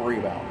have to worry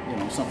about,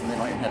 something they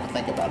don't even have to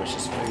think about. It's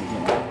just food,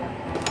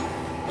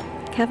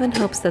 Kevin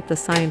hopes that the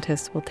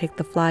scientists will take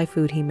the fly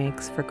food he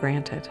makes for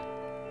granted,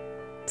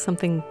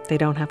 something they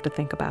don't have to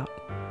think about.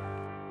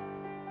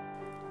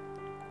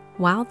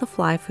 While the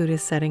fly food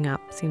is setting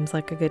up, seems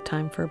like a good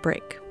time for a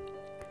break.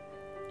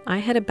 I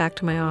headed back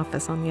to my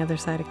office on the other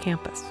side of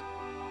campus.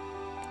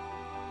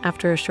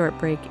 After a short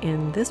break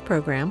in this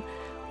program,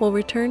 we'll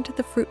return to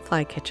the fruit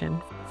fly kitchen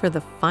for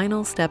the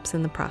final steps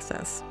in the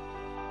process.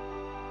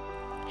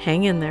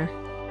 Hang in there.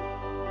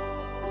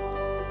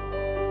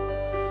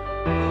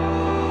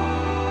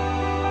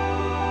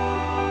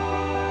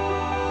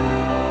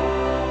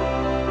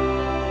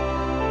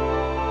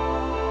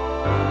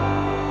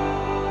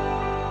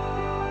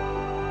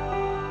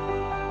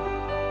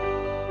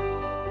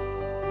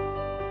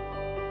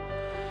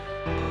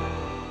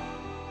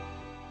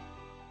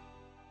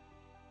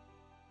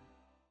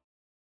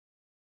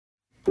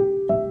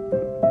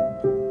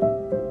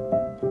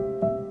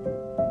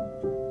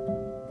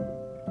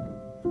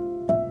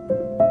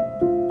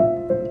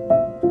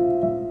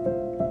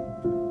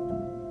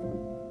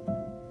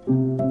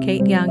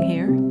 Kate Young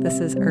here. This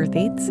is Earth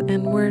Eats,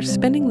 and we're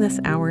spending this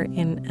hour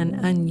in an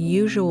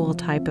unusual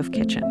type of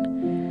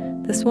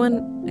kitchen. This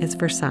one is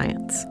for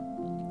science.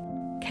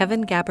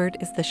 Kevin Gabbard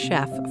is the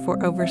chef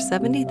for over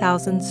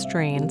 70,000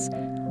 strains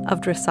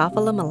of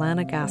Drosophila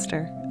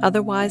melanogaster,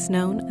 otherwise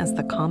known as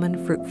the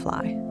common fruit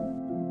fly.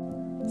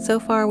 So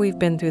far, we've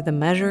been through the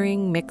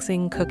measuring,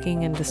 mixing,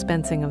 cooking, and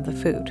dispensing of the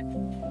food.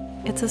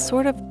 It's a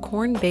sort of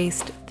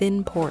corn-based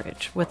thin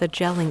porridge with a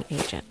gelling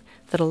agent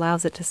that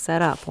allows it to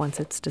set up once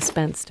it's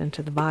dispensed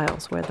into the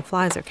vials where the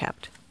flies are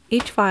kept.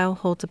 Each vial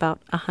holds about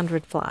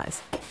 100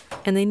 flies,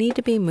 and they need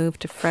to be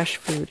moved to fresh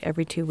food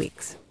every 2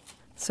 weeks.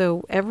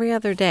 So every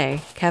other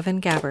day,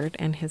 Kevin Gabbard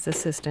and his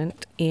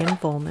assistant, Ian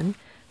Volman,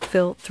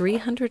 fill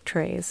 300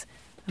 trays,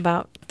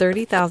 about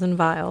 30,000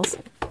 vials,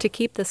 to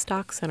keep the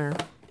stock center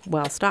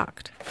well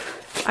stocked.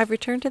 I've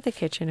returned to the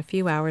kitchen a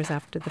few hours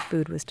after the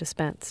food was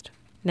dispensed.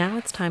 Now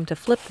it's time to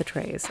flip the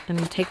trays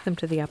and take them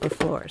to the upper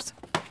floors.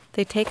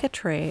 They take a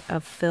tray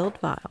of filled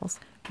vials,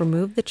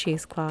 remove the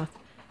cheesecloth,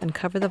 and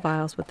cover the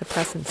vials with the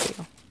press and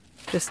seal.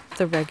 Just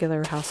the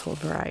regular household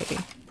variety.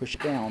 Push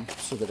down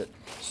so that it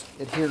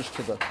adheres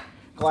to the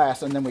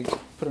glass, and then we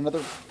put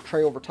another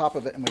tray over top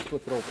of it and we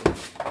flip it over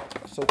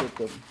so that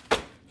the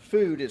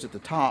food is at the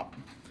top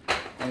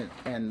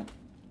and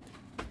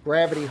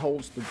gravity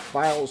holds the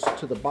vials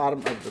to the bottom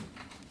of the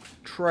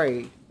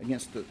tray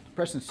against the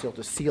press and seal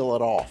to seal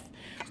it off.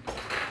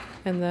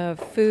 And the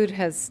food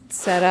has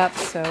set up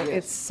so Yes.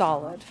 it's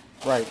solid.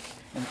 Right.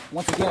 And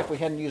once again, if we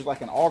hadn't used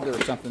like an auger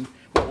or something,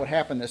 what would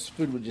happen, this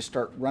food would just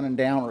start running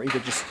down or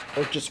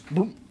just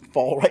boom,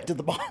 fall right to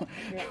the bottom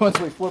once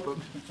we flip it.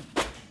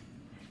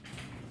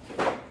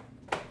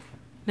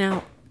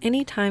 Now,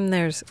 anytime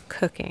there's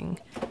cooking,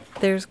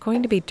 there's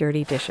going to be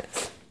dirty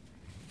dishes.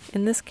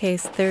 In this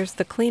case, there's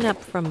the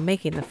cleanup from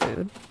making the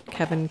food.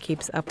 Kevin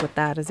keeps up with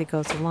that as he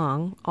goes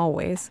along,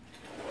 always.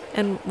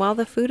 And while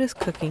the food is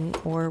cooking,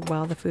 or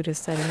while the food is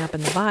setting up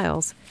in the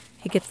vials,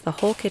 he gets the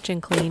whole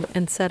kitchen clean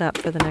and set up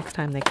for the next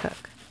time they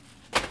cook.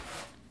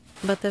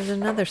 But there's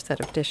another set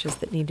of dishes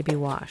that need to be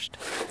washed.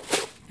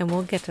 And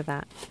we'll get to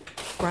that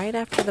right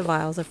after the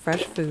vials of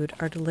fresh food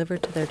are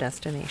delivered to their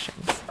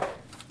destinations.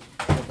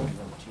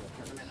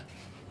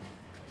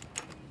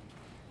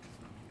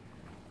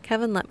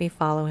 Kevin let me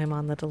follow him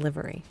on the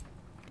delivery.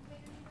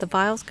 The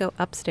vials go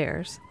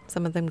upstairs.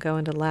 Some of them go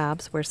into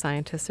labs where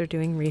scientists are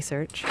doing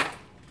research.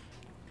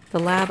 The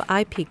lab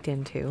I peeked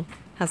into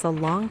has a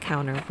long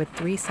counter with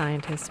 3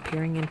 scientists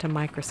peering into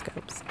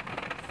microscopes.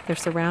 They're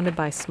surrounded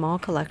by small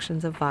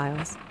collections of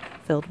vials,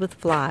 filled with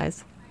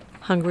flies,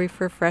 hungry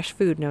for fresh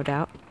food, no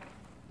doubt.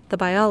 The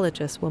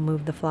biologists will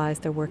move the flies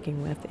they're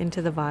working with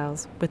into the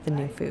vials with the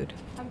new food.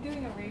 I'm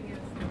doing a radio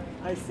story.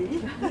 I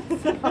see.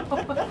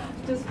 So,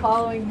 just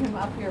following him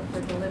up here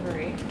for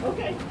delivery.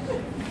 Okay.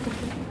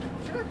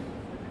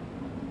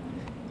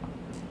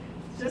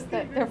 Just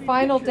their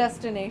final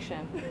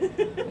destination.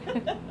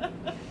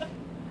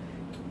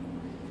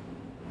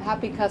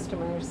 Happy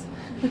customers.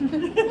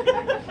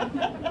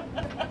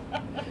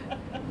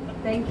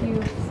 Thank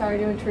you. Sorry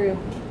to intrude.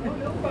 Oh,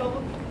 no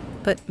problem.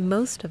 But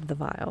most of the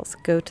vials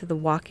go to the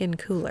walk-in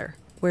cooler,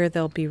 where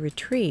they'll be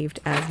retrieved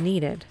as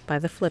needed by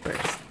the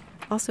flippers,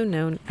 also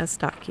known as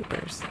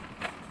stockkeepers.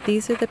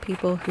 These are the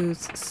people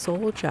whose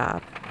sole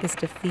job is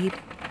to feed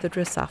the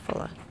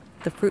Drosophila,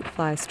 the fruit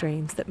fly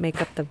strains that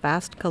make up the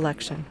vast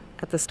collection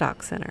at the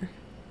stock center.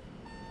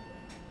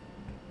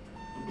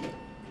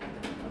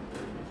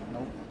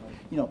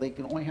 You know, they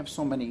can only have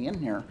so many in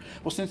here.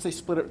 Well, since they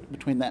split it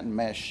between that and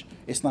mesh,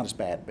 it's not as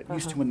bad. But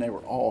used to when they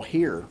were all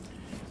here,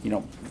 you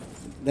know,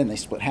 then they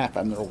split half of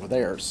them, they're over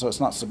there, so it's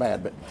not so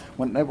bad. But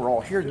when they were all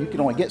here, you could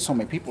only get so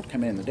many people to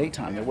come in the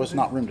daytime. There was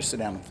not room to sit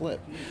down and flip.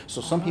 So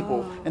some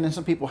people, and then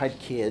some people had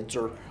kids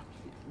or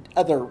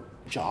other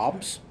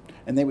jobs,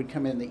 and they would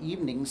come in the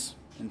evenings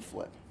and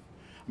flip.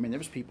 I mean, there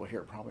was people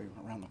here probably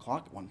around the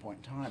clock at one point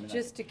in time. And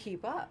Just to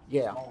keep up.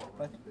 yeah.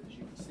 I think as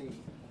you can see,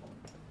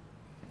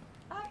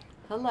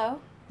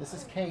 Hello. this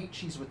is Kate.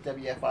 She's with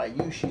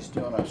WFIU. She's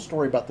doing a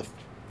story about the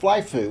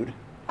fly food.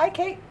 Hi,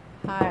 Kate.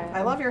 Hi.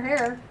 I love your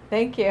hair.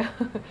 Thank you.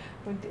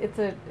 It's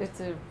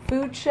a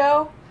food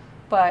show,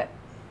 but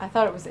I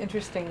thought it was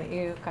interesting that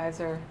you guys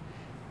are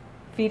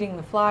feeding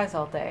the flies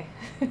all day.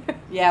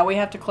 Yeah, we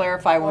have to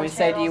clarify when we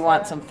say, do you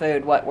want some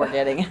food, what we're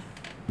getting.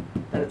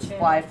 That it's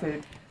fly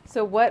food.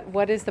 So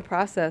what is the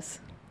process?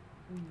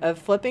 Of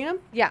flipping them?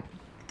 Yeah.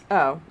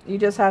 Oh, you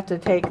just have to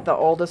take the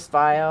oldest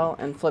vial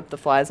and flip the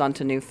flies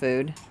onto new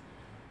food.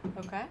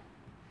 Okay.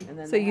 And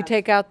then So they you have-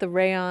 take out the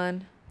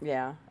rayon.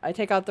 Yeah, I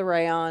take out the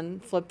rayon,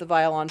 flip the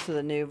vial onto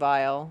the new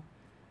vial,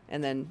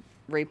 and then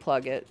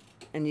replug it,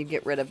 and you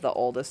get rid of the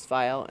oldest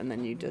vial, and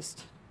then you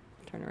just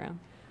turn around.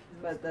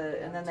 But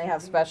and then they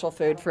have special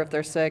food for if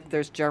they're sick.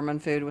 There's German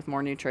food with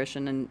more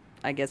nutrition and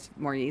I guess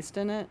more yeast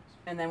in it.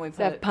 And then we Is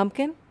put that it,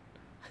 pumpkin?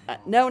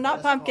 no,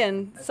 not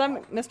pumpkin. Some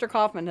Mr.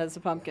 Kaufman has the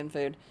pumpkin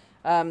food.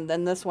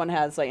 Then this one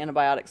has like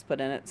antibiotics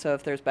put in it, so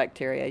if there's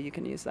bacteria, you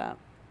can use that.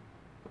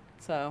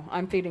 So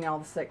I'm feeding all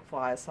the sick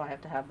flies, so I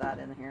have to have that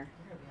in here.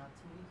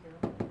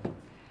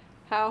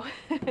 How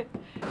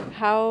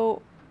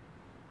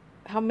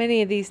how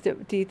many of these do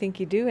you think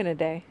you do in a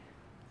day?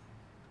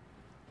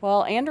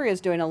 Well, Andrea's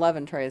doing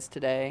 11 trays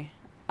today.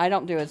 I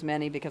don't do as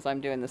many because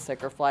I'm doing the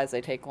sicker flies.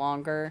 They take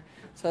longer.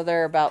 So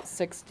there are about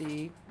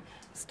 60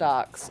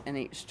 stocks in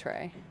each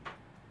tray.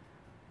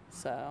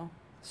 So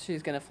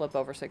she's going to flip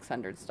over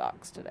 600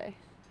 stocks today.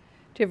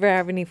 Do you ever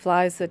have any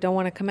flies that don't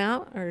want to come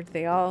out, or do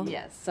they all?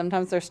 Yes.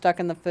 Sometimes they're stuck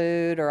in the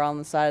food or on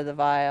the side of the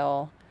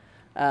vial.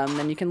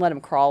 Then you can let them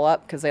crawl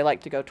up because they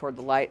like to go toward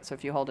the light. So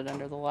if you hold it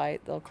under the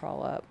light, they'll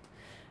crawl up.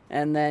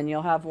 And then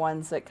you'll have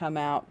ones that come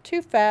out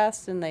too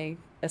fast and they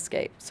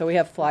escape. So we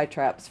have fly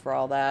traps for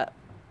all that.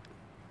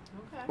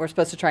 Okay. We're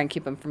supposed to try and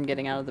keep them from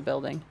getting out of the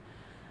building,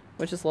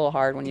 which is a little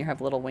hard when you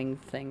have little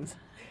winged things.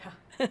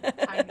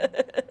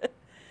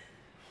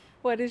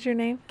 What is your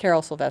name?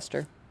 Carol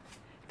Sylvester.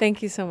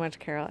 Thank you so much,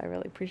 Carol. I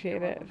really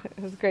appreciate it.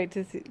 It was great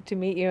to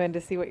meet you and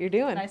to see what you're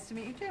doing. Nice to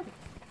meet you too.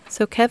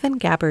 So Kevin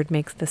Gabbard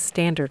makes the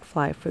standard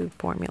fly food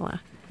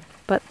formula,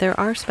 but there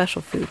are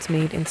special foods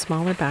made in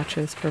smaller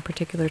batches for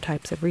particular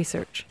types of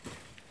research.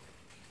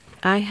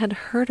 I had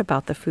heard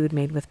about the food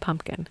made with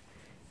pumpkin.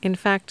 In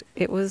fact,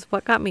 it was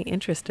what got me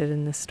interested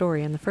in this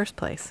story in the first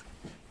place.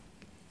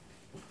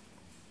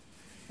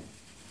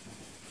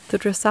 The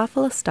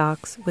Drosophila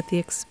stocks, with the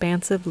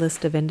expansive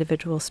list of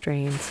individual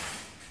strains,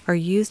 are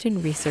used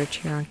in research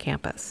here on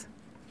campus.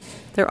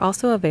 They're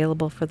also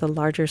available for the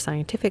larger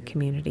scientific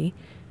community,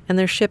 and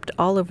they're shipped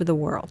all over the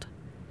world.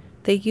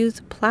 They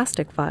use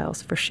plastic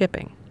vials for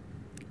shipping.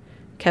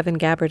 Kevin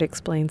Gabbard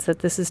explains that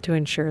this is to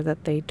ensure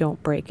that they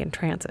don't break in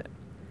transit.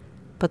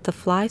 But the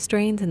fly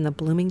strains in the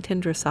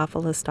Bloomington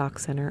Drosophila Stock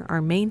Center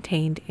are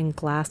maintained in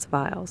glass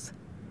vials.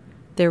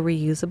 They're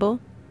reusable,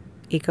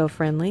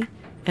 eco-friendly,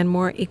 and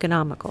more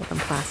economical than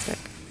plastic.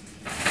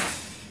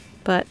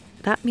 But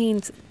that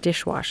means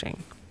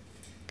dishwashing.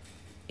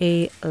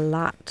 A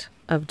lot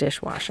of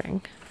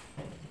dishwashing.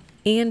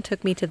 Ian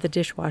took me to the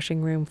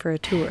dishwashing room for a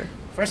tour.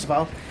 First of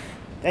all,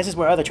 this is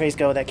where other trays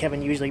go that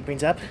Kevin usually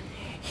brings up.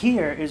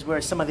 Here is where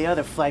some of the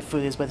other fly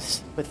food is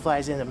with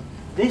flies in them.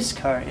 This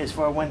cart is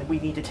for when we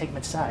need to take them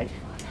inside.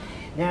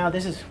 Now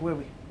this is where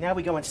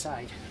we go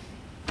inside.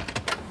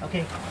 Okay,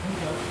 here we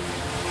go.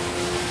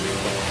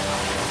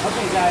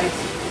 Okay guys,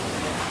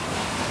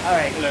 All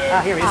right.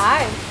 Here he is.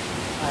 Hi.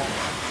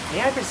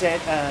 May I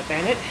present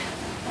Bandit?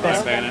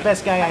 Bandit.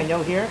 Best guy I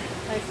know here.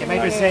 Nice to May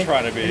I meet you. present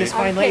Try to be. this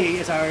fine lady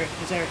is our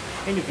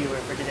interviewer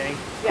for today.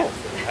 Yes.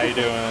 How you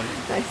doing?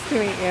 Nice to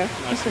meet you.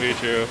 Nice to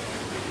meet you.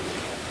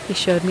 He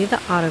showed me the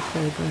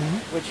autoclave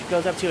room. Which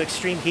goes up to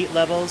extreme heat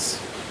levels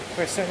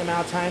for a certain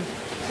amount of time.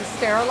 To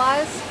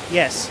sterilize?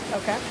 Yes.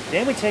 Okay.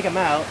 Then we take them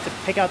out to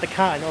pick out the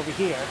cotton over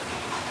here.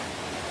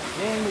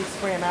 Then we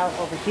spray them out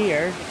over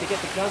here to get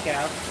the gunk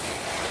out.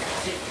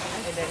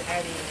 And then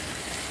adding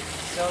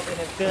soap and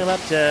then fill them up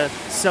to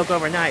soak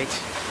overnight.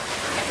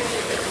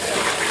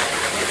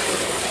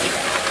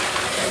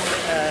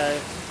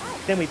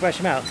 Then we brush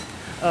them out.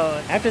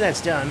 After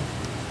that's done,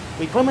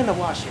 we put them in the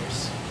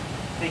washers.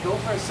 They go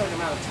for a certain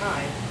amount of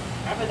time.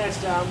 After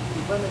that's done,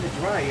 we put them in the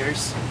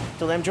dryers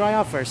to let them dry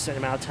off for a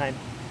certain amount of time.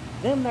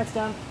 Then when that's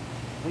done,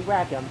 we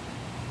rack them,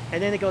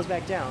 and then it goes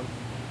back down,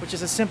 which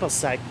is a simple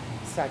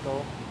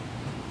cycle,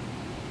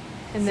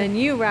 And then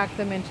you rack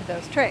them into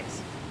those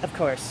trays. of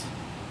course.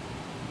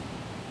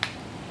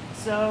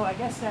 So I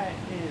guess that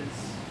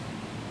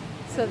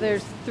is, So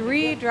there's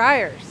 3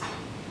 dryers.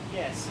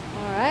 yes.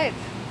 All right.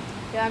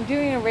 Yeah, I'm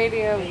doing a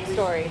radio Anything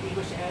story, you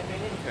wish to add,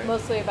 Brandon? Okay.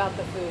 mostly about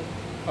the food.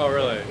 Oh,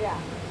 really? Yeah,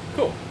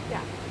 Cool.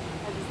 yeah.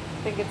 I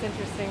just think it's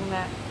interesting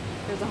that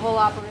there's a whole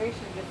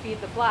operation to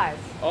feed the flies.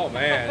 Oh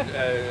man,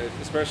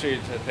 especially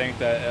to think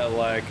that it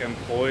like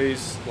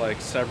employs like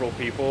several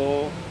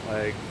people,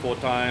 like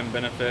full-time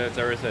benefits,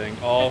 everything,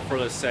 all for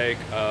the sake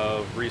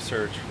of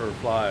research for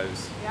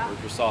flies, Yeah.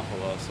 for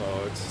Drosophila.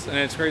 So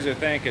it's crazy to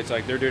think it's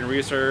like they're doing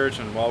research,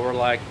 and while we're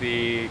like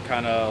the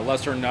kind of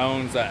lesser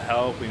knowns that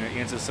help,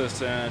 Ian's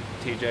assistant,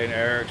 TJ and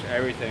Eric,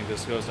 everything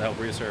just goes to help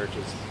research.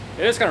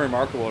 It is kind of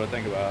remarkable to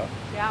think about.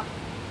 Yeah,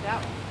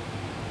 yeah,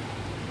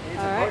 It's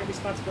All an right. important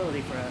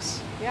responsibility for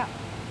us. yeah.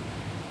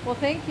 Well,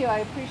 thank you. I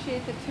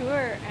appreciate the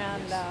tour,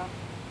 and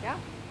yeah.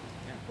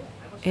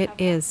 It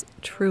is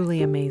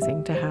truly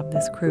amazing to have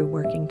this crew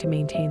working to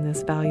maintain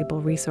this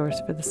valuable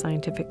resource for the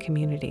scientific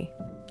community.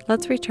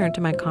 Let's return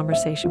to my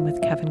conversation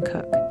with Kevin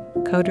Cook,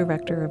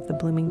 co-director of the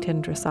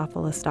Bloomington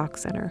Drosophila Stock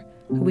Center,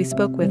 who we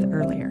spoke with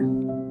earlier.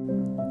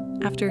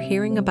 After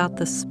hearing about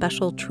the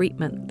special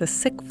treatment the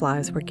sick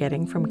flies were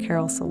getting from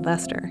Carol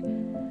Sylvester,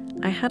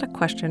 I had a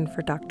question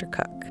for Dr.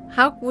 Cook.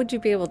 How would you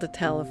be able to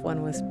tell if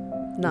one was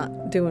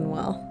not doing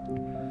well?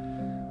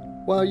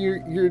 Well,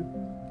 you're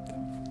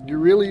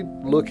really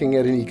looking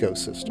at an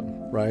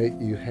ecosystem, right?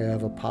 You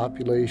have a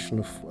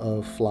population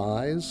of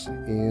flies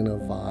in a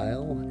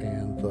vial,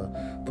 and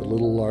the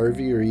little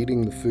larvae are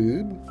eating the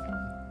food,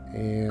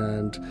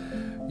 and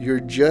you're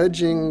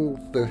judging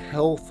the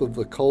health of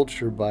the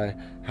culture by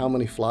how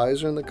many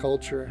flies are in the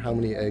culture, how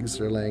many eggs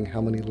they're laying,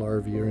 how many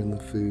larvae are in the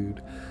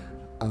food,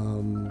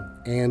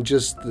 and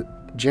just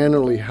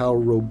generally how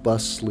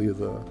robustly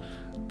the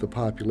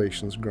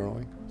population's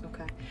growing.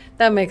 Okay,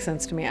 that makes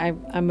sense to me.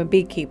 I'm a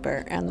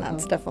beekeeper, and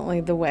that's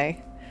definitely the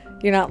way.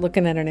 You're not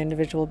looking at an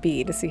individual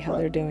bee to see how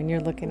they're doing. You're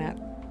looking at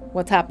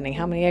what's happening,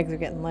 how many eggs are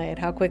getting laid,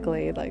 how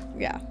quickly,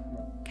 yeah.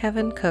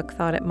 Kevin Cook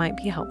thought it might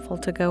be helpful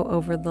to go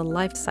over the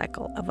life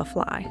cycle of a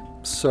fly.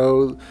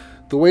 So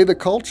the way the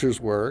cultures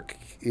work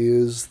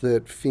is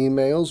that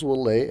females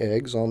will lay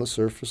eggs on the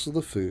surface of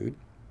the food,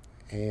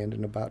 and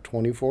in about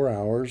 24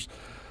 hours,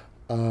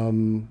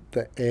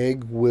 the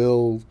egg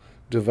will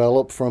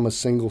develop from a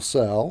single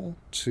cell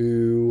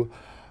to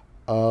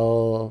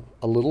a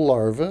little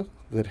larva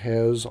that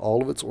has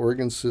all of its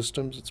organ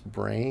systems, its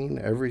brain,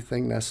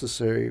 everything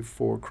necessary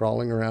for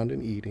crawling around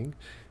and eating.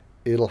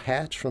 It'll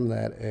hatch from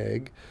that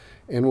egg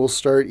and will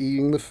start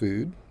eating the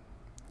food,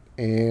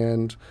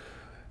 and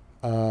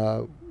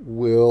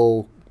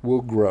will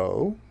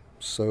grow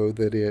so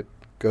that it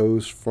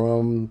goes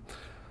from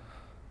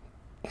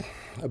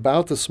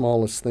about the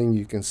smallest thing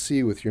you can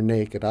see with your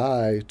naked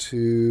eye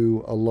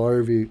to a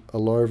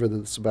larva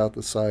that's about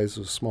the size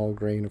of a small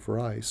grain of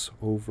rice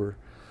over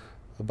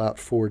about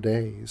 4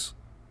 days.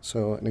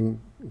 So an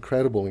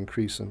incredible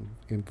increase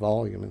in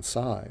volume and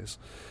size.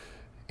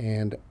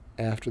 And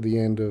after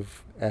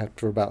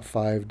about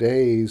 5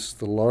 days,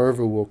 the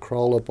larva will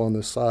crawl up on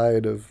the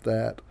side of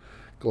that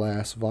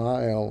glass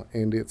vial,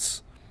 and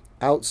its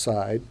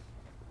outside,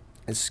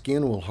 its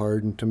skin will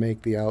harden to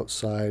make the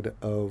outside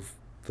of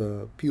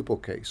the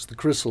pupal case, the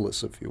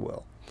chrysalis, if you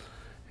will.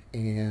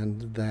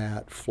 And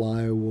that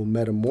fly will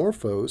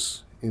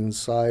metamorphose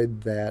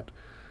inside that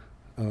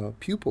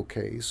pupal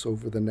case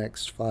over the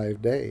next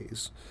 5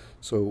 days.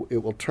 So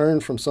it will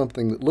turn from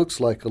something that looks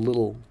like a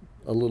little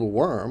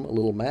worm, a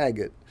little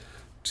maggot,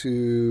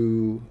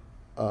 to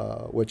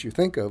what you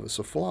think of as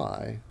a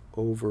fly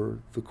over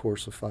the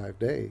course of 5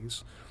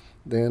 days.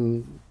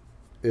 Then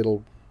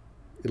it'll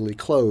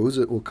eclose.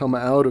 It will come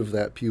out of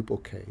that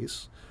pupal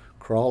case,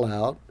 crawl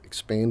out,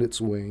 expand its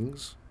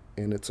wings,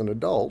 and it's an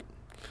adult.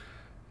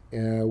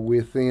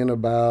 Within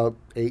about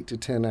 8 to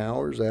 10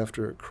 hours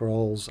after it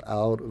crawls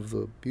out of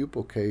the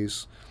pupal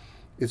case,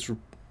 it's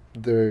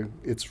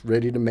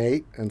ready to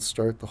mate and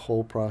start the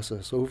whole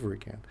process over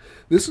again.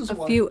 This is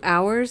A few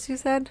hours, you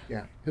said?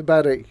 Yeah,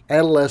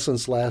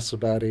 adolescence lasts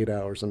about 8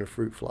 hours in a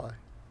fruit fly.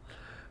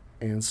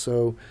 And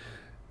so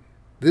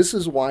this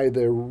is why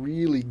they're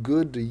really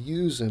good to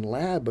use in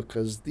lab,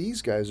 because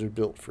these guys are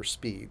built for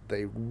speed.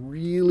 They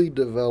really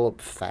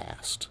develop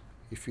fast.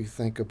 If you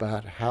think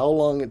about how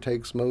long it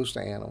takes most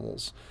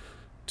animals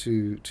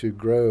to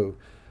grow,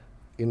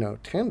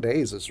 10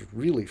 days is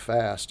really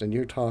fast, and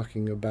you're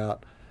talking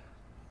about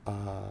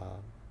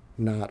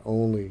not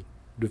only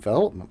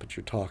development, but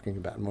you're talking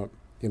about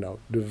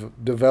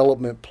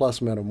development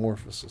plus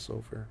metamorphosis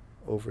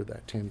over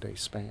that 10-day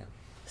span.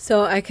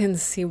 So I can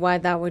see why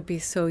that would be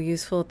so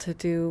useful to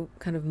do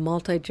kind of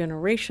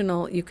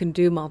multi-generational. You can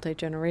do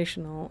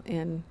multi-generational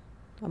in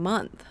a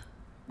month.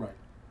 Right.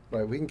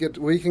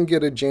 We can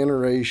get a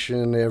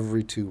generation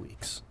every 2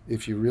 weeks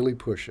if you really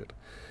push it.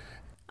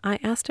 I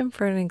asked him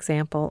for an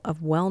example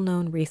of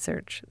well-known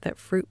research that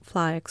fruit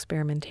fly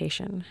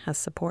experimentation has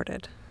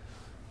supported.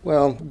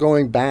 Well,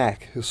 going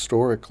back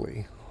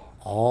historically,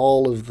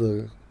 all of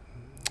the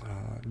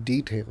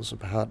details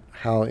about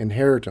how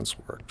inheritance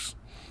works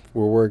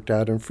were worked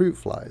out in fruit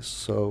flies.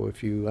 So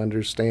if you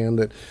understand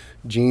that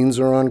genes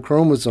are on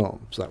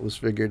chromosomes, that was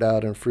figured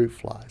out in fruit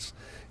flies.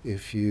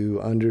 If you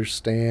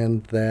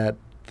understand that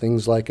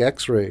things like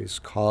X-rays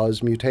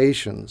cause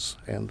mutations,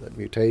 and that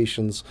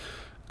mutations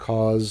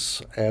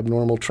cause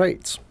abnormal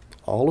traits,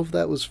 all of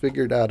that was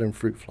figured out in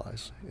fruit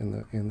flies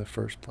in the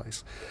first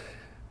place.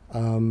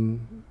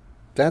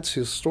 That's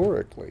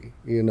historically.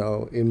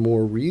 In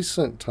more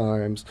recent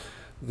times,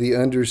 the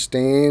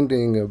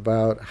understanding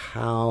about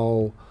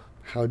how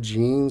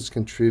genes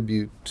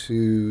contribute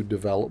to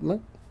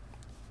development,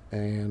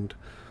 and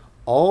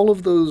all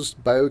of those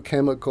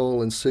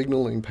biochemical and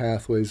signaling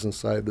pathways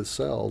inside the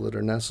cell that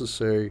are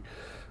necessary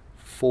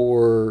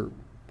for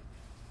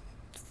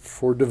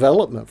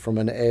development from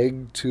an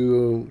egg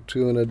to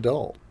an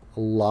adult. A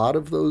lot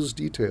of those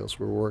details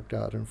were worked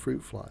out in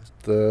fruit flies.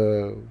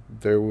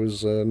 There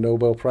was a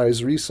Nobel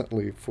Prize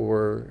recently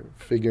for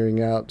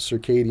figuring out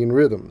circadian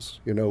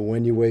rhythms,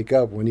 when you wake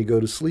up, when you go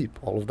to sleep.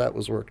 All of that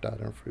was worked out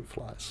in fruit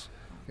flies.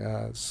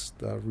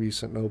 The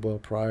recent Nobel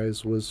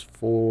Prize was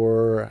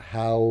for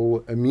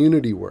how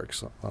immunity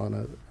works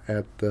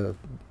at the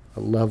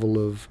level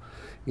of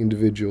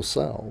individual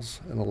cells,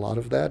 and a lot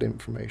of that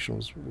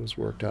information was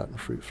worked out in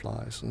fruit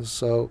flies. And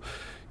so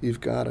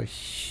you've got a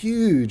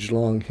huge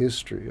long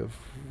history of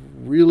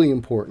really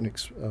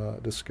important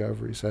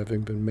discoveries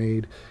having been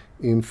made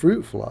in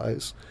fruit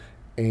flies,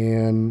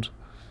 and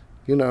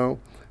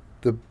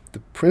the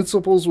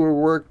principles were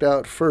worked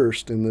out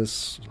first in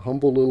this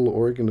humble little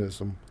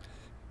organism,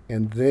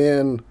 and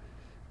then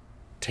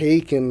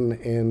taken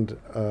and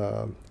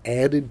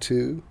added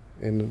to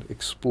and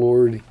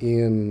explored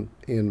in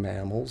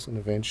mammals, and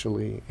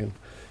eventually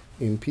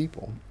in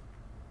people.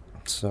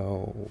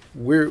 So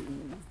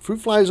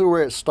fruit flies are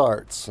where it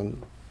starts,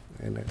 and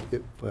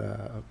it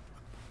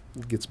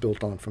gets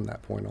built on from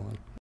that point on.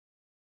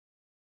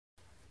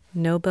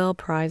 Nobel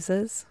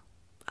Prizes,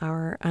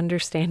 our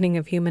understanding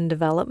of human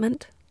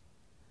development.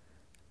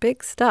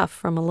 Big stuff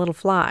from a little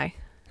fly.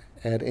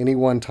 At any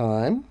one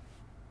time,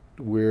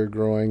 we're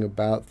growing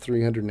about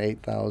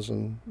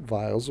 308,000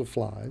 vials of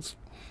flies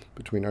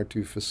between our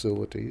two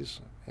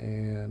facilities.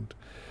 And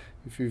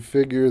if you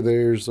figure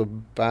there's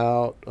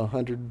about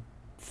 100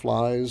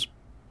 flies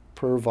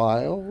per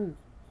vial,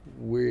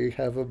 we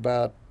have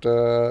about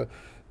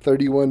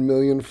 31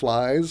 million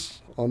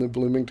flies on the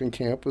Bloomington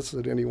campus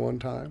at any one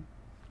time.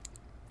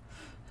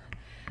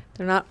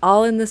 They're not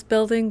all in this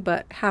building,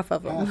 but half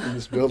of them. Half in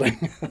this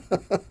building.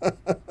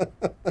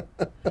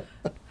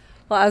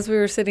 Well, as we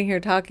were sitting here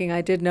talking,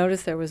 I did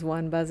notice there was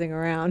one buzzing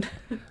around.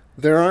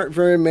 There aren't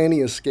very many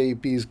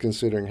escapees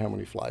considering how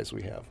many flies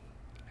we have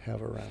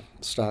around.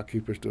 Stock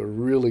keepers do a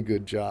really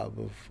good job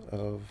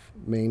of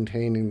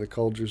maintaining the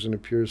cultures in a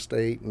pure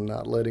state and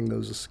not letting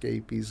those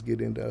escapees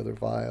get into other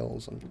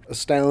vials, and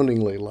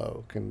astoundingly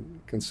low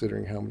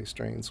considering how many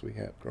strains we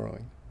have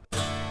growing.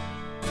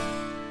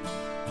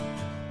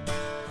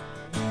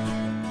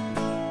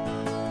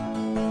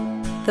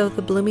 Though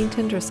the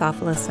Bloomington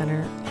Drosophila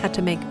Center had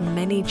to make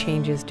many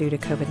changes due to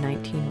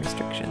COVID-19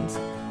 restrictions,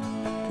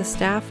 the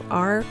staff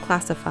are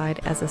classified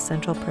as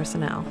essential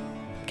personnel.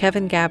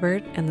 Kevin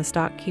Gabbard and the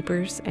stock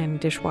keepers and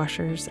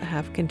dishwashers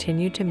have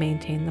continued to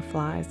maintain the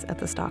flies at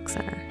the stock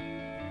center.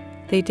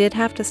 They did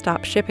have to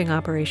stop shipping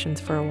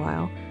operations for a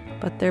while,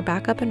 but they're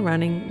back up and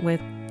running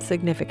with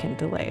significant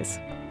delays.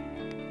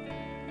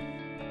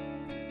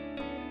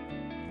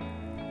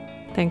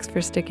 Thanks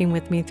for sticking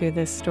with me through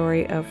this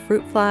story of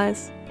fruit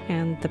flies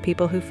and the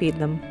people who feed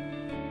them.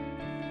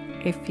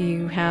 If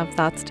you have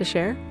thoughts to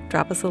share,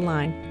 drop us a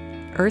line,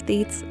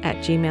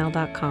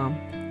 eartheats@gmail.com,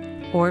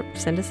 or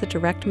send us a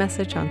direct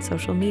message on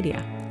social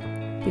media.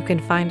 You can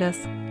find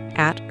us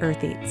at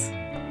EarthEats.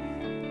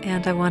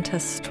 And I want to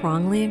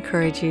strongly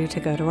encourage you to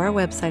go to our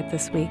website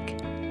this week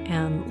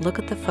and look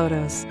at the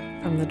photos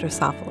from the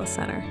Drosophila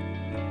Center.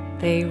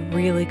 They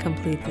really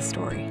complete the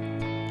story.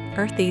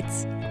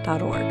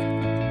 eartheats.org.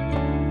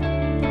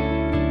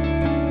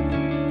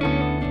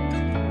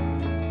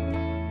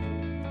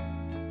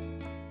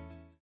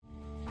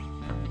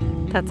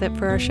 That's it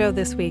for our show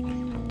this week.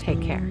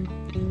 Take care.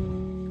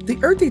 The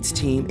Earth Eats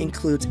team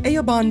includes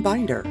Eoban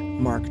Binder,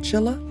 Mark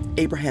Chilla,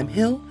 Abraham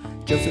Hill,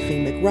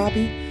 Josephine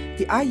McRobbie,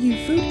 the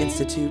IU Food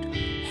Institute,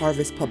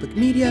 Harvest Public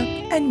Media,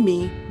 and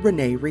me,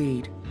 Renee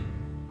Reed.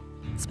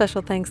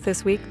 Special thanks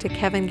this week to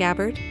Kevin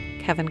Gabbard,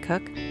 Kevin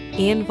Cook,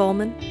 Ian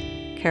Volman,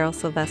 Carol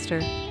Sylvester,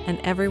 and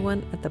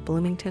everyone at the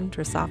Bloomington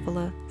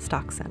Drosophila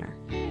Stock Center.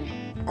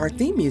 Our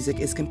theme music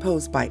is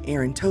composed by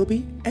Aaron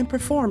Toby and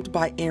performed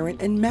by Aaron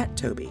and Matt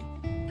Toby.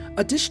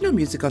 Additional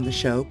music on the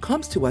show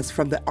comes to us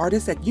from the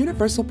artists at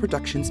Universal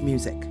Productions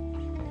Music.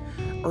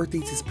 Earth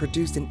Eats is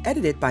produced and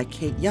edited by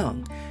Kate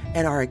Young,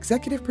 and our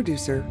executive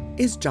producer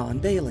is John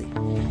Bailey.